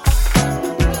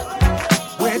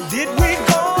 Where did we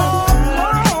go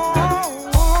wrong?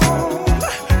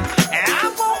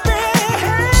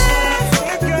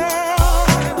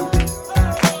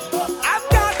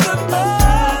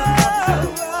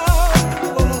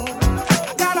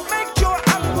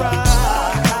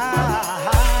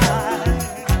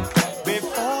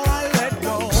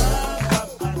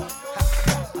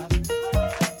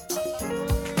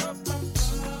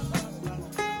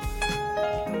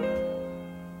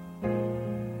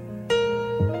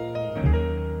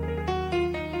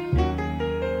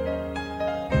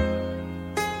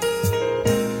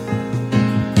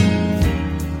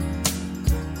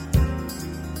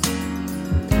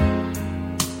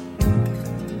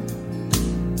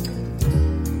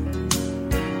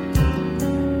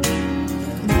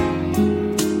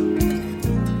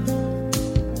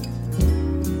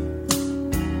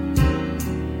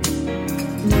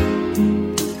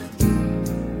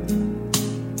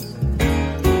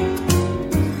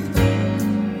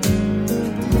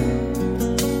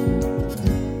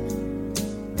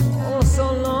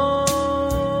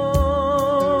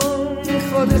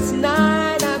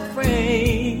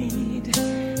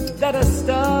 that a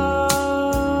star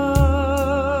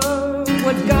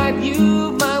would guide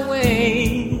you my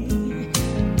way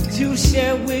to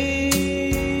share with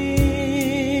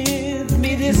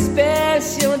me this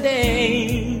special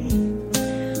day.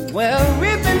 Well,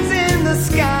 ribbons in the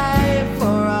sky for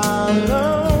our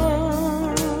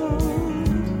love.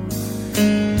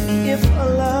 If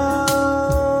allowed,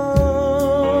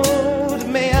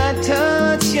 may I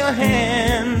touch your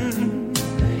hand?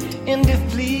 And if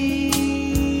please,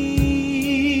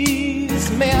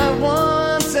 may I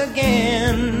once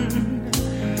again,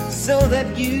 so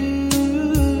that you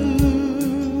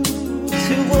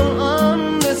too will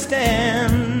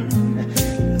understand.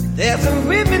 There's a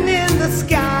ribbon in the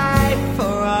sky for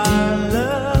our love.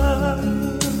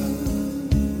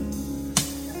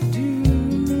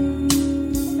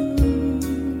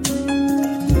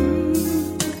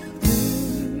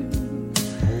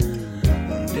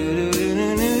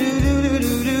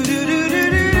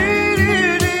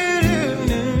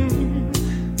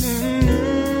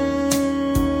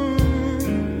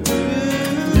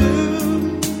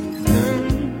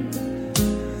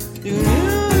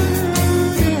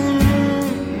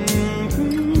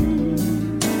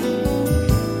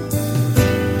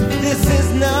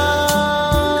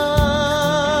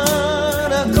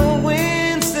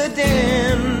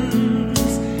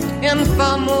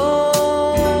 Far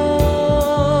more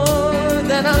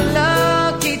than a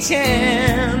lucky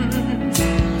chance.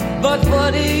 But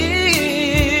what is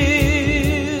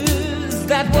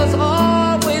that was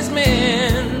always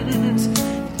meant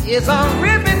is a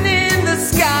ribbon in the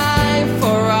sky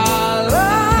for our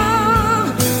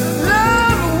love.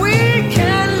 Love we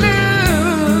can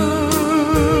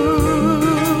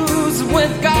lose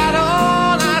with God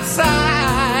on our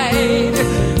side.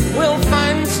 We'll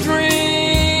find strength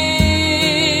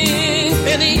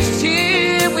and each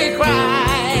tear we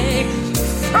cry.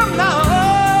 From now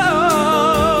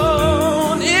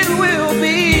on, it will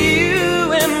be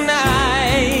you and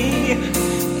I,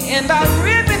 and our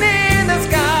ribbon in the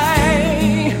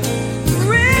sky,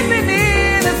 ribbon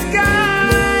in the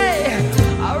sky,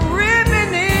 a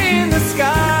ribbon in the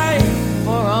sky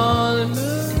for all love.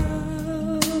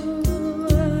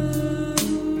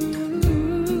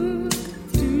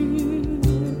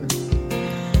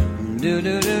 Do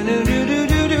do do do do do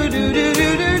do do do do do do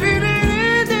do.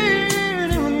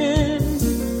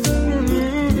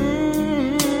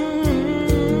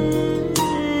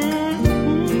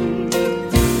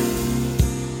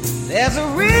 There's a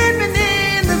ribbon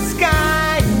in the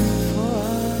sky for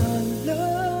our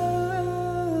love.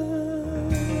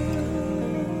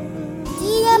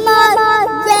 DMR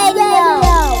Radio.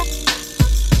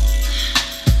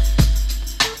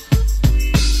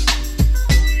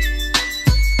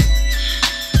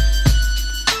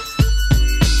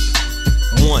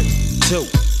 One, two,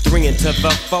 three into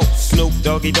the four. Snoop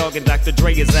Doggy Dogg and Dr.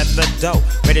 Dre is at the door,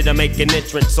 ready to make an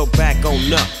entrance, so back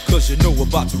on up. Cause you know we're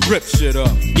about to rip shit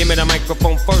up. Give me the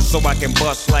microphone first so I can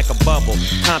bust like a bubble.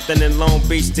 Compton and Long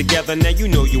Beach together, now you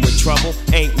know you in trouble.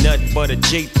 Ain't nothing but a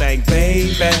G thing,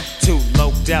 baby. Too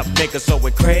loped out niggas, so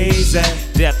we're crazy.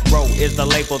 Death Row is the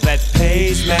label that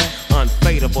pays me.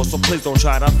 Unfadable, so please don't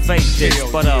try to fake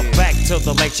this. But back to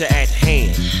the lecture at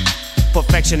hand.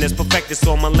 Perfection is perfected,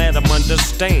 so I'ma let them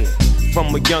understand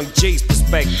from a young G's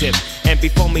perspective. And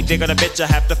before me dig on a bitch, I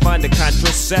have to find a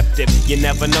contraceptive. You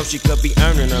never know, she could be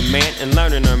earning her man and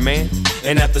learning her man,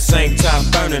 and at the same time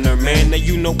burning her man. Now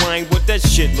you know I ain't with that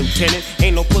shit, Lieutenant.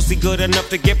 Ain't no pussy good enough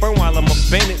to get burned while I'm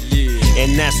offended.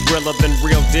 And that's realer than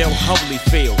real deal,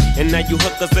 Holyfield. And now you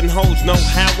hookers and hoes know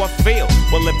how I feel.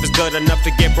 Well, if it's good enough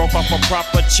to get broke off a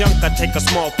proper chunk, I take a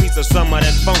small piece of some of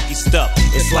that funky stuff.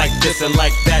 It's like this and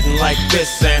like that and like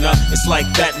this and it's like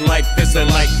that and like this and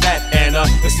like that and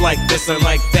it's like this and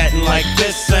like that and like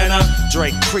this and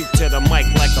Drake creep to the mic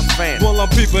like a fan. Well, I'm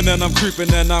peeping and I'm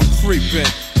creeping and I'm creeping,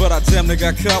 but I damn near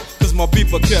got caught, cause my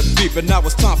beeper kept beeping. Now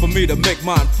it's time for me to make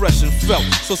my impression felt.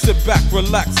 So sit back,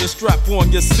 relax, and strap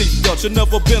on your seatbelt. You've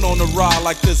never been on a ride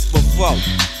like this before,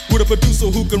 with a producer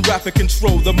who can rap and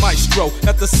control the maestro.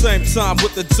 At the same time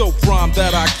with the dope rhyme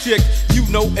that I kick, you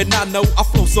know and I know I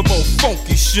flow some old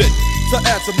funky shit. To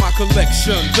add to my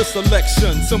collection, this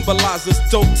selection symbolizes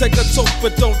dope. Take a toke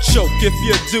but don't choke. If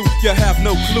you do, you have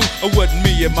no clue of what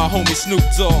me and my homie Snoop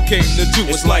Dogg came to do.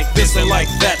 It's like this and like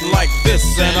that and like this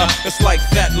and it's like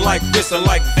that and like this and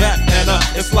like that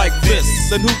and it's like this.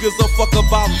 And who gives a fuck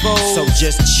about those? So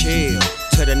just chill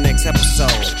to the next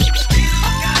episode.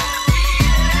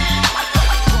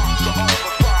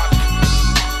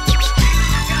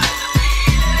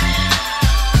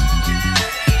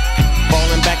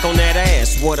 On that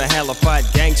ass, with a hellified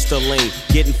gangster lean.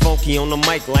 Getting funky on the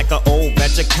mic like an old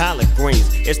batch of collard greens.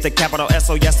 It's the capital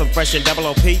S-O, yes, I'm fresh and double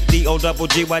O-P.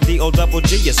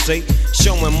 D-O-double-G-Y-D-O-double-G, you see.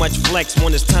 Showing much flex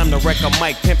when it's time to wreck a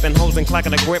mic. Pimping hoes and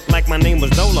clocking a grip like my name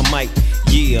was Dolomite.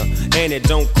 Yeah, and it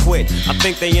don't quit. I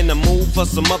think they in the mood for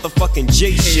some motherfucking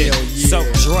G shit. Yeah. So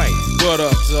Dre, what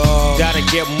up, dawg? Gotta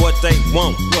give them what they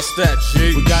want. What's that,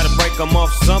 G? We gotta break them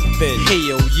off something.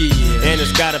 Hell yeah. And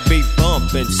it's gotta be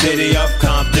bumpin'. City of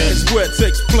Compton. It's where it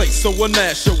takes place, so when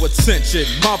that show attention.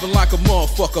 Mobbing like a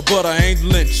motherfucker, but I ain't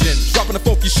lynching. Dropping the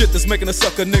funky shit that's making the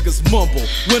sucker niggas mumble.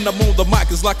 When I'm on the mic,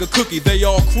 it's like a cookie, they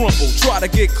all crumble. Try to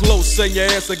get close, say your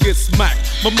ass will get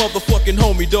smacked. My motherfucking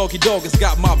homie, Doggy Dog, has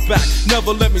got my back.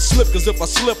 Never let me slip, cause if I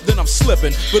slip, then I'm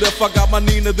slipping. But if I got my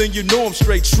Nina, then you know I'm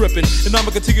straight tripping. And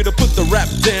I'ma continue to put the rap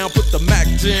down, put the Mac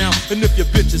down. And if your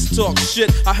bitches talk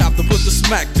shit, I have to put the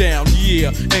smack down.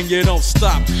 Yeah, and you don't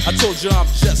stop. I told you I'm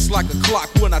just like a clock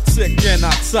when I tick and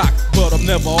I talk. But I'm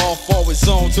never off, always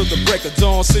on till the break of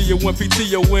dawn. See you when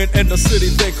PTO in the city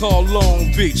they call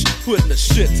Long Beach. Putting the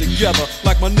shit together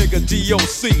like my nigga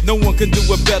DOC. No one can do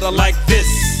it better like this,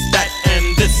 that, and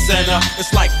this, and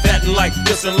it's like that, and like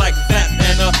this, and like that,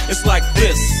 and it's like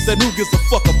this. Then who gives a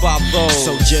fuck about those?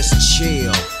 So just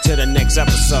chill till the next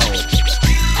episode.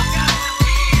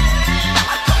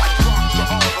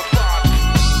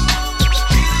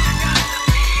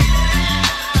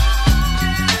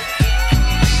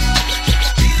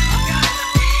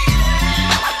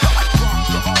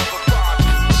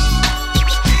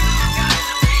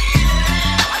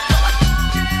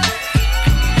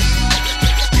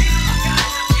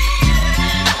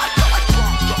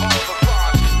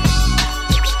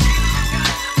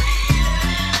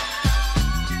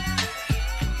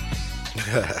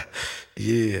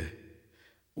 Yeah.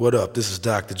 What up? This is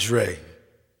Dr. Dre.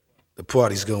 The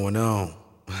party's going on.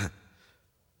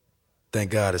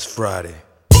 Thank God it's Friday.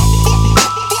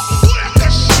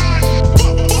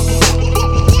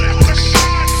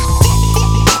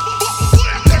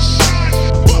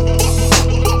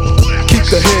 Keep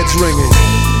the heads ringing.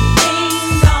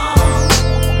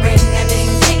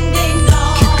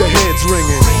 Keep the heads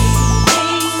ringing.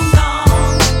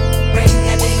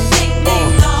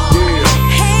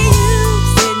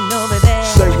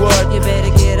 You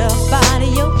better get up out of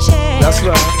your chair. That's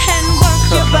right. And work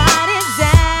your body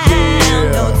down.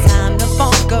 Yeah. No time to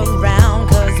funk around,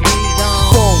 cause we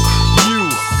gon' Funk you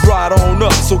right on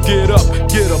up. So get up,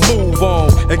 get a move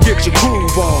on, and get your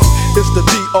groove on. It's the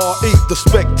DRE, the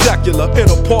spectacular.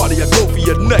 In a party, I go for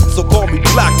your neck, so call me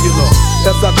Blackula.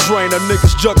 As I drain a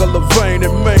nigga's jugular vein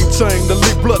and maintain the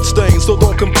lead blood stain. So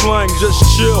don't complain, just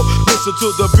chill. Listen to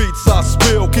the beats I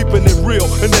spill. Keeping it real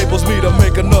enables me to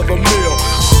make another meal.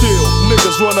 Still,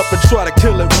 niggas run up and try to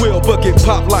kill it will, but get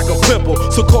popped like a pimple.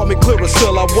 So call me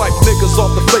Clearasil, I wipe niggas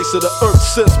off the face of the earth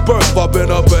since birth. I've been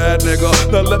a bad nigga,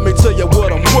 now let me tell you what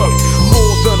I'm worth.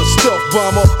 More than a stealth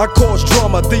bomber, I cause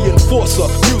drama, the enforcer.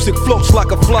 Music floats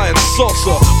like a flying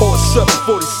saucer or a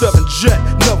 747 jet.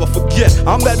 Never forget,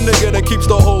 I'm that nigga that keeps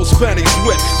the whole panties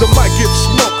wet. The mic gives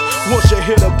smoke. Once you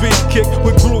hit a beat kick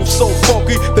with grooves so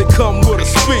funky, they come with a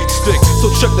speed stick. So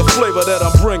check the flavor that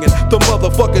I'm bringing. The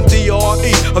motherfucking DRE,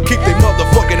 I'll keep they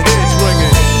motherfucking heads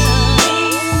ringing.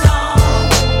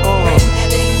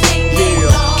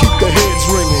 Yeah, keep the heads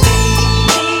ringing.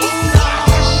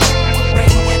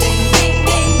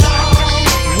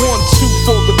 1, 2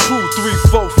 for the crew, 3,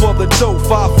 4 for the dough,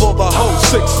 5 for the hoe,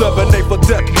 6, 7, 8 for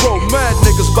death row. Mad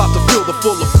niggas about to feel the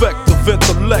full effect of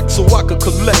intellect, so I could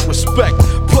collect respect.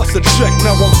 Plus a check,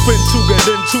 now I'm fin to get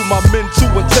into my men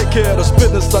too and take care of the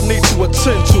business I need to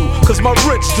attend to. Cause my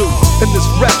rent's due, and this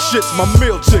rap shit's my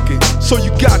meal ticket. So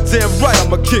you goddamn right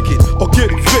I'ma kick it or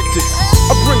get evicted.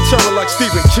 I bring terror like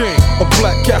Stephen King, a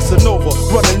black Casanova,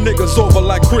 running niggas over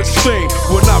like Christine.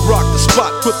 When I rock the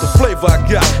spot with the flavor I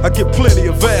got, I get plenty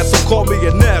of ass, so call me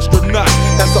an astronaut.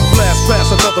 As I blast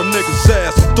past another nigga's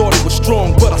ass, who thought he was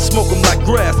strong, but I smoke him like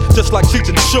grass, just like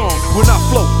Cheech and Chong. When I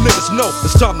flow, niggas know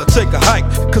it's time to take a hike.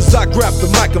 Cause I grab the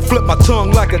mic and flip my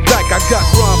tongue like a dyke. I got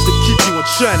rhymes to keep you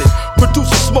enchanted. Produce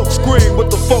a smoke screen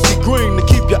with the funky green to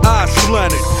keep your eyes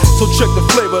slanted. So check the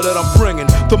flavor that I'm bringing.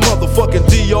 The motherfucking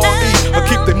DRE, I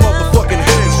keep they motherfucking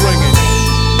heads ringing.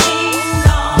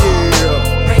 Yeah,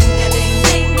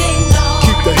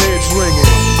 keep the heads ringing.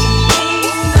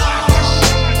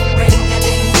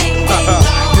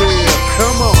 Yeah,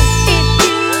 come on. If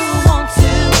you want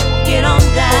to get on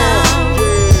down,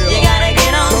 you gotta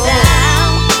get on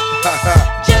down.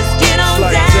 Just get on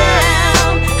Like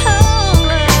down.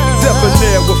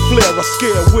 Debonair with flair, I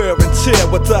scare, wear and tear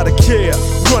without a care.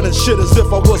 Running Present shit as if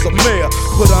I was a mayor,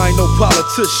 but I ain't no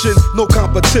politician, no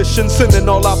competition. Sending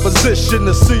all opposition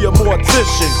to see a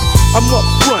mortician. I'm up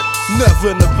front,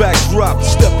 never in the backdrop.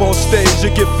 Step on stage, you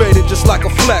get faded just like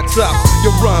a flat top.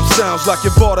 Your rhyme sounds like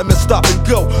you bought them at Stop and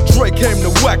Go. Drake came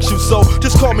to wax you, so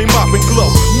just call me Mop and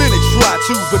Glow. Many try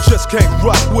to, but just can't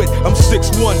rock with. I'm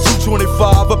 6'1",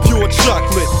 225, a pure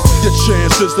chocolate. Your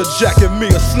chances to jacket me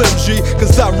a Slim G,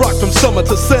 cause I rock from summer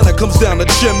to Santa comes down the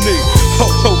chimney. Ho,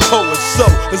 ho, ho, and so,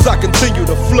 as I continue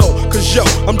to flow, cause yo,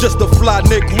 I'm just a fly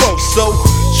Negro, so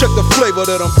check the flavor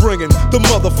that I'm bringing. The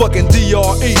motherfucking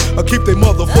DRE, I keep they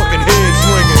motherfucking heads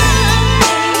ringing.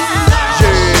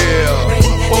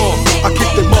 Yeah, I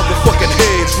keep they motherfucking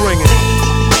heads ringing.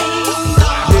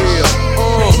 Yeah,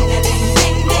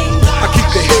 I keep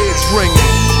the heads ringing.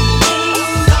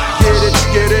 Get it,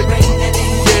 get it,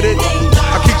 get it.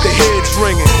 I keep the heads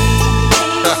ringing.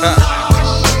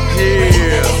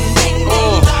 Yeah,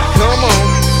 come on.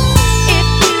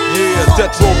 Yeah,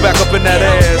 death roll back up in that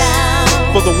ass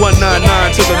for the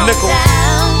 199 to the nickel.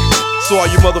 So all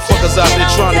you motherfuckers out there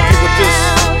trying to get with this,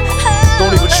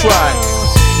 don't even try it.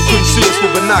 You couldn't see us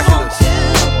with binoculars.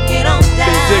 Can you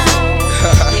dig it?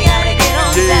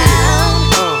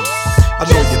 Yeah. I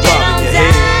know you're bobbing your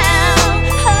head,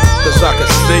 cause I can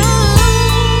see you.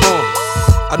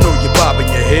 I know you're bobbing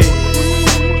your head,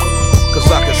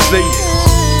 cause I can see you.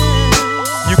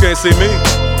 You can't see me.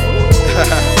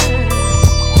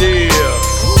 Yeah.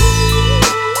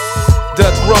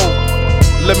 Death Row,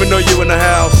 let me know you in the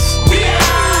house.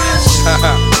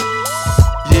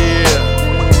 Yeah,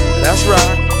 that's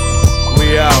right.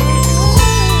 We out.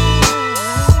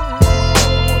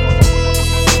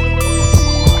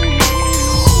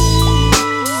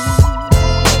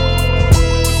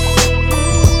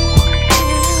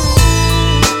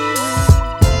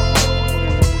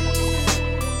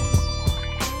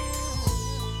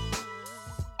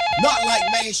 Not like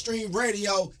mainstream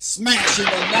radio, smashing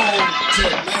the known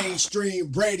to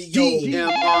mainstream radio.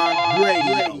 DMR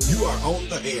Radio. You are on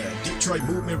the air. Detroit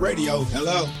Movement Radio.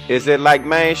 Hello. Is it like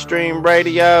mainstream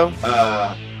radio?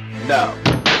 No.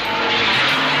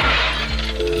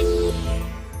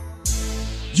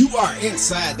 You are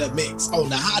inside the mix on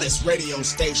the hottest radio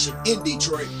station in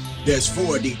Detroit. There's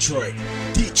for Detroit.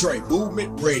 Detroit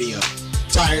Movement Radio.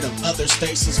 Tired of other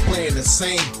stations playing the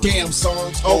same damn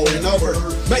songs over and over?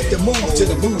 Make the move to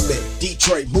the movement.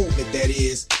 Detroit Movement, that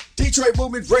is. Detroit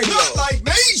Movement Radio. Not like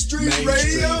mainstream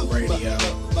radio.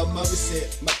 My mama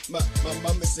said, my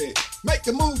mama said, make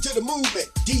the move to the movement.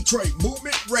 Detroit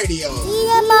Movement Radio.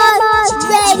 Looking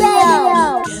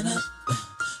up,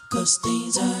 cause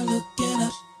things are looking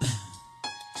up.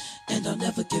 And I'll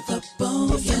never give up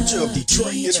on the future of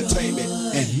Detroit entertainment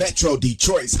and Metro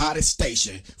Detroit's hottest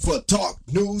station for talk,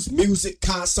 news, music,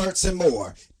 concerts, and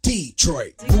more.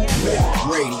 Detroit Movement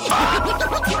Radio.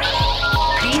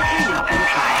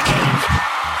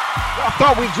 I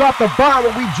thought we dropped the bomb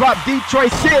when we dropped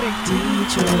Detroit City.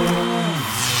 Detroit,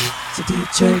 so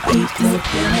Detroit keep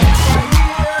looking up,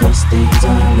 cause things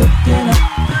are looking up.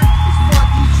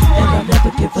 And I'll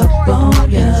never give up on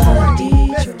ya.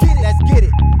 Detroit. Let's get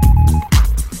it.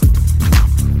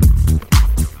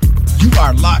 You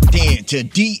are locked in to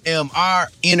DMR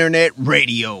Internet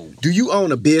Radio. Do you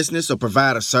own a business or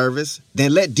provide a service?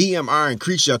 Then let DMR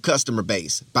increase your customer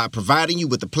base by providing you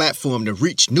with a platform to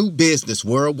reach new business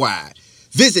worldwide.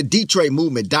 Visit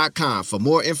DetroitMovement.com for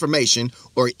more information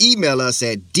or email us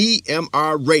at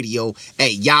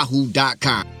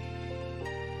dmrradio@yahoo.com.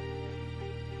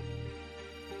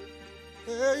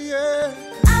 Yeah.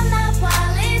 I'm not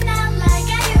wildin' out like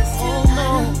I used to. I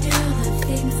don't do the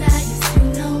things I used to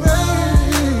no more.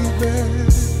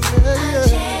 I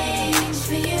changed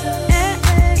for you.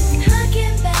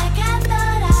 Looking back, I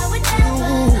thought I would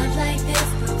never love like this.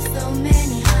 Broke so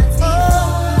many hearts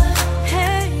before.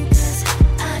 Hey, 'cause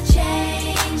I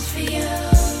changed for you.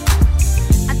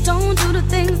 I don't do the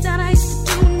things that I used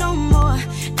to do no more.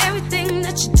 Everything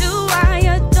that you do, I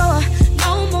adore.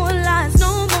 No more lies,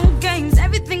 no more games.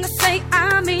 Everything I say, I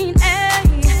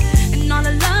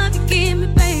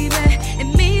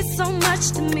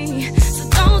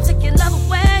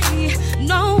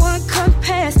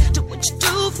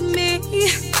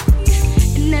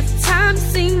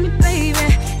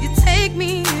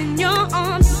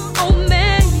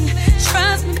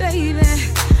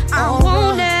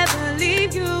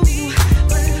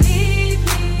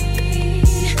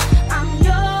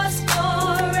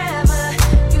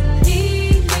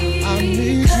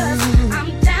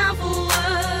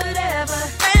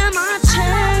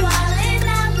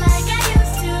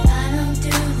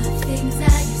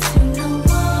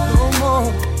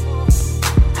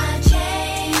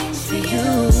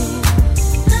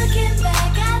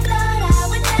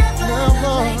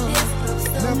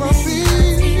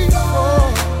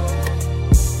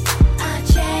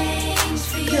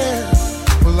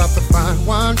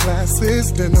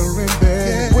breakfast, dinner in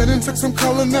bed. Went and took some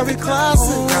culinary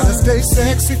classes. Gotta stay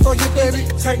sexy for you, baby.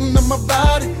 Tighten up my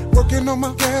body, working on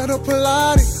my ghetto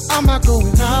Pilates. I'm not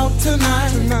going out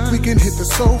tonight. We can hit the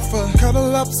sofa,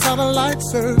 cuddle up, satellite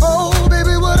surf. Oh,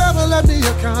 baby, whatever, let me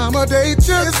accommodate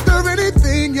you. Is there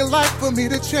anything you like for me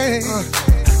to change?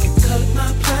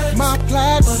 My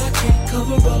plaits, but I can't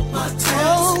cover up my tats.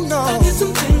 Oh no, I did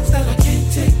some things that I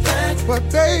can't take back.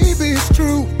 But baby, it's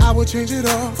true, I will change it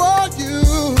all for you.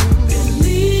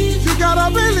 Believe you gotta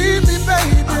believe me,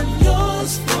 baby. I'm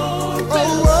yours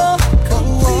forever.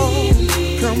 Oh,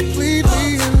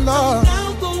 completely in love.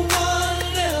 Now go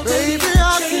whatever, baby,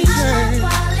 I can change.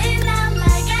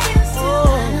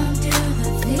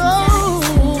 No,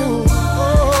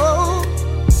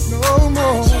 no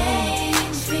more.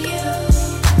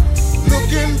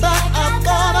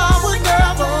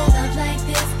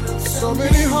 So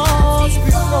many hearts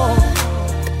before.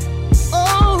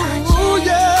 Oh,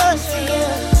 yeah.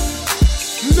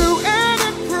 New and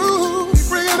improved,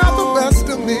 bringing out the best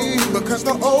of me. Because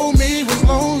the old me was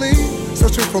lonely,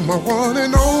 searching for my one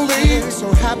and only.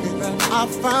 So happy that I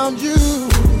found you.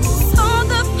 Saw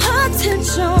the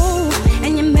potential,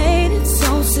 and you made it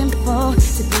so simple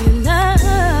to be loved.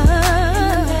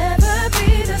 Never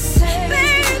be the same.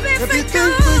 Baby, if you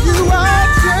think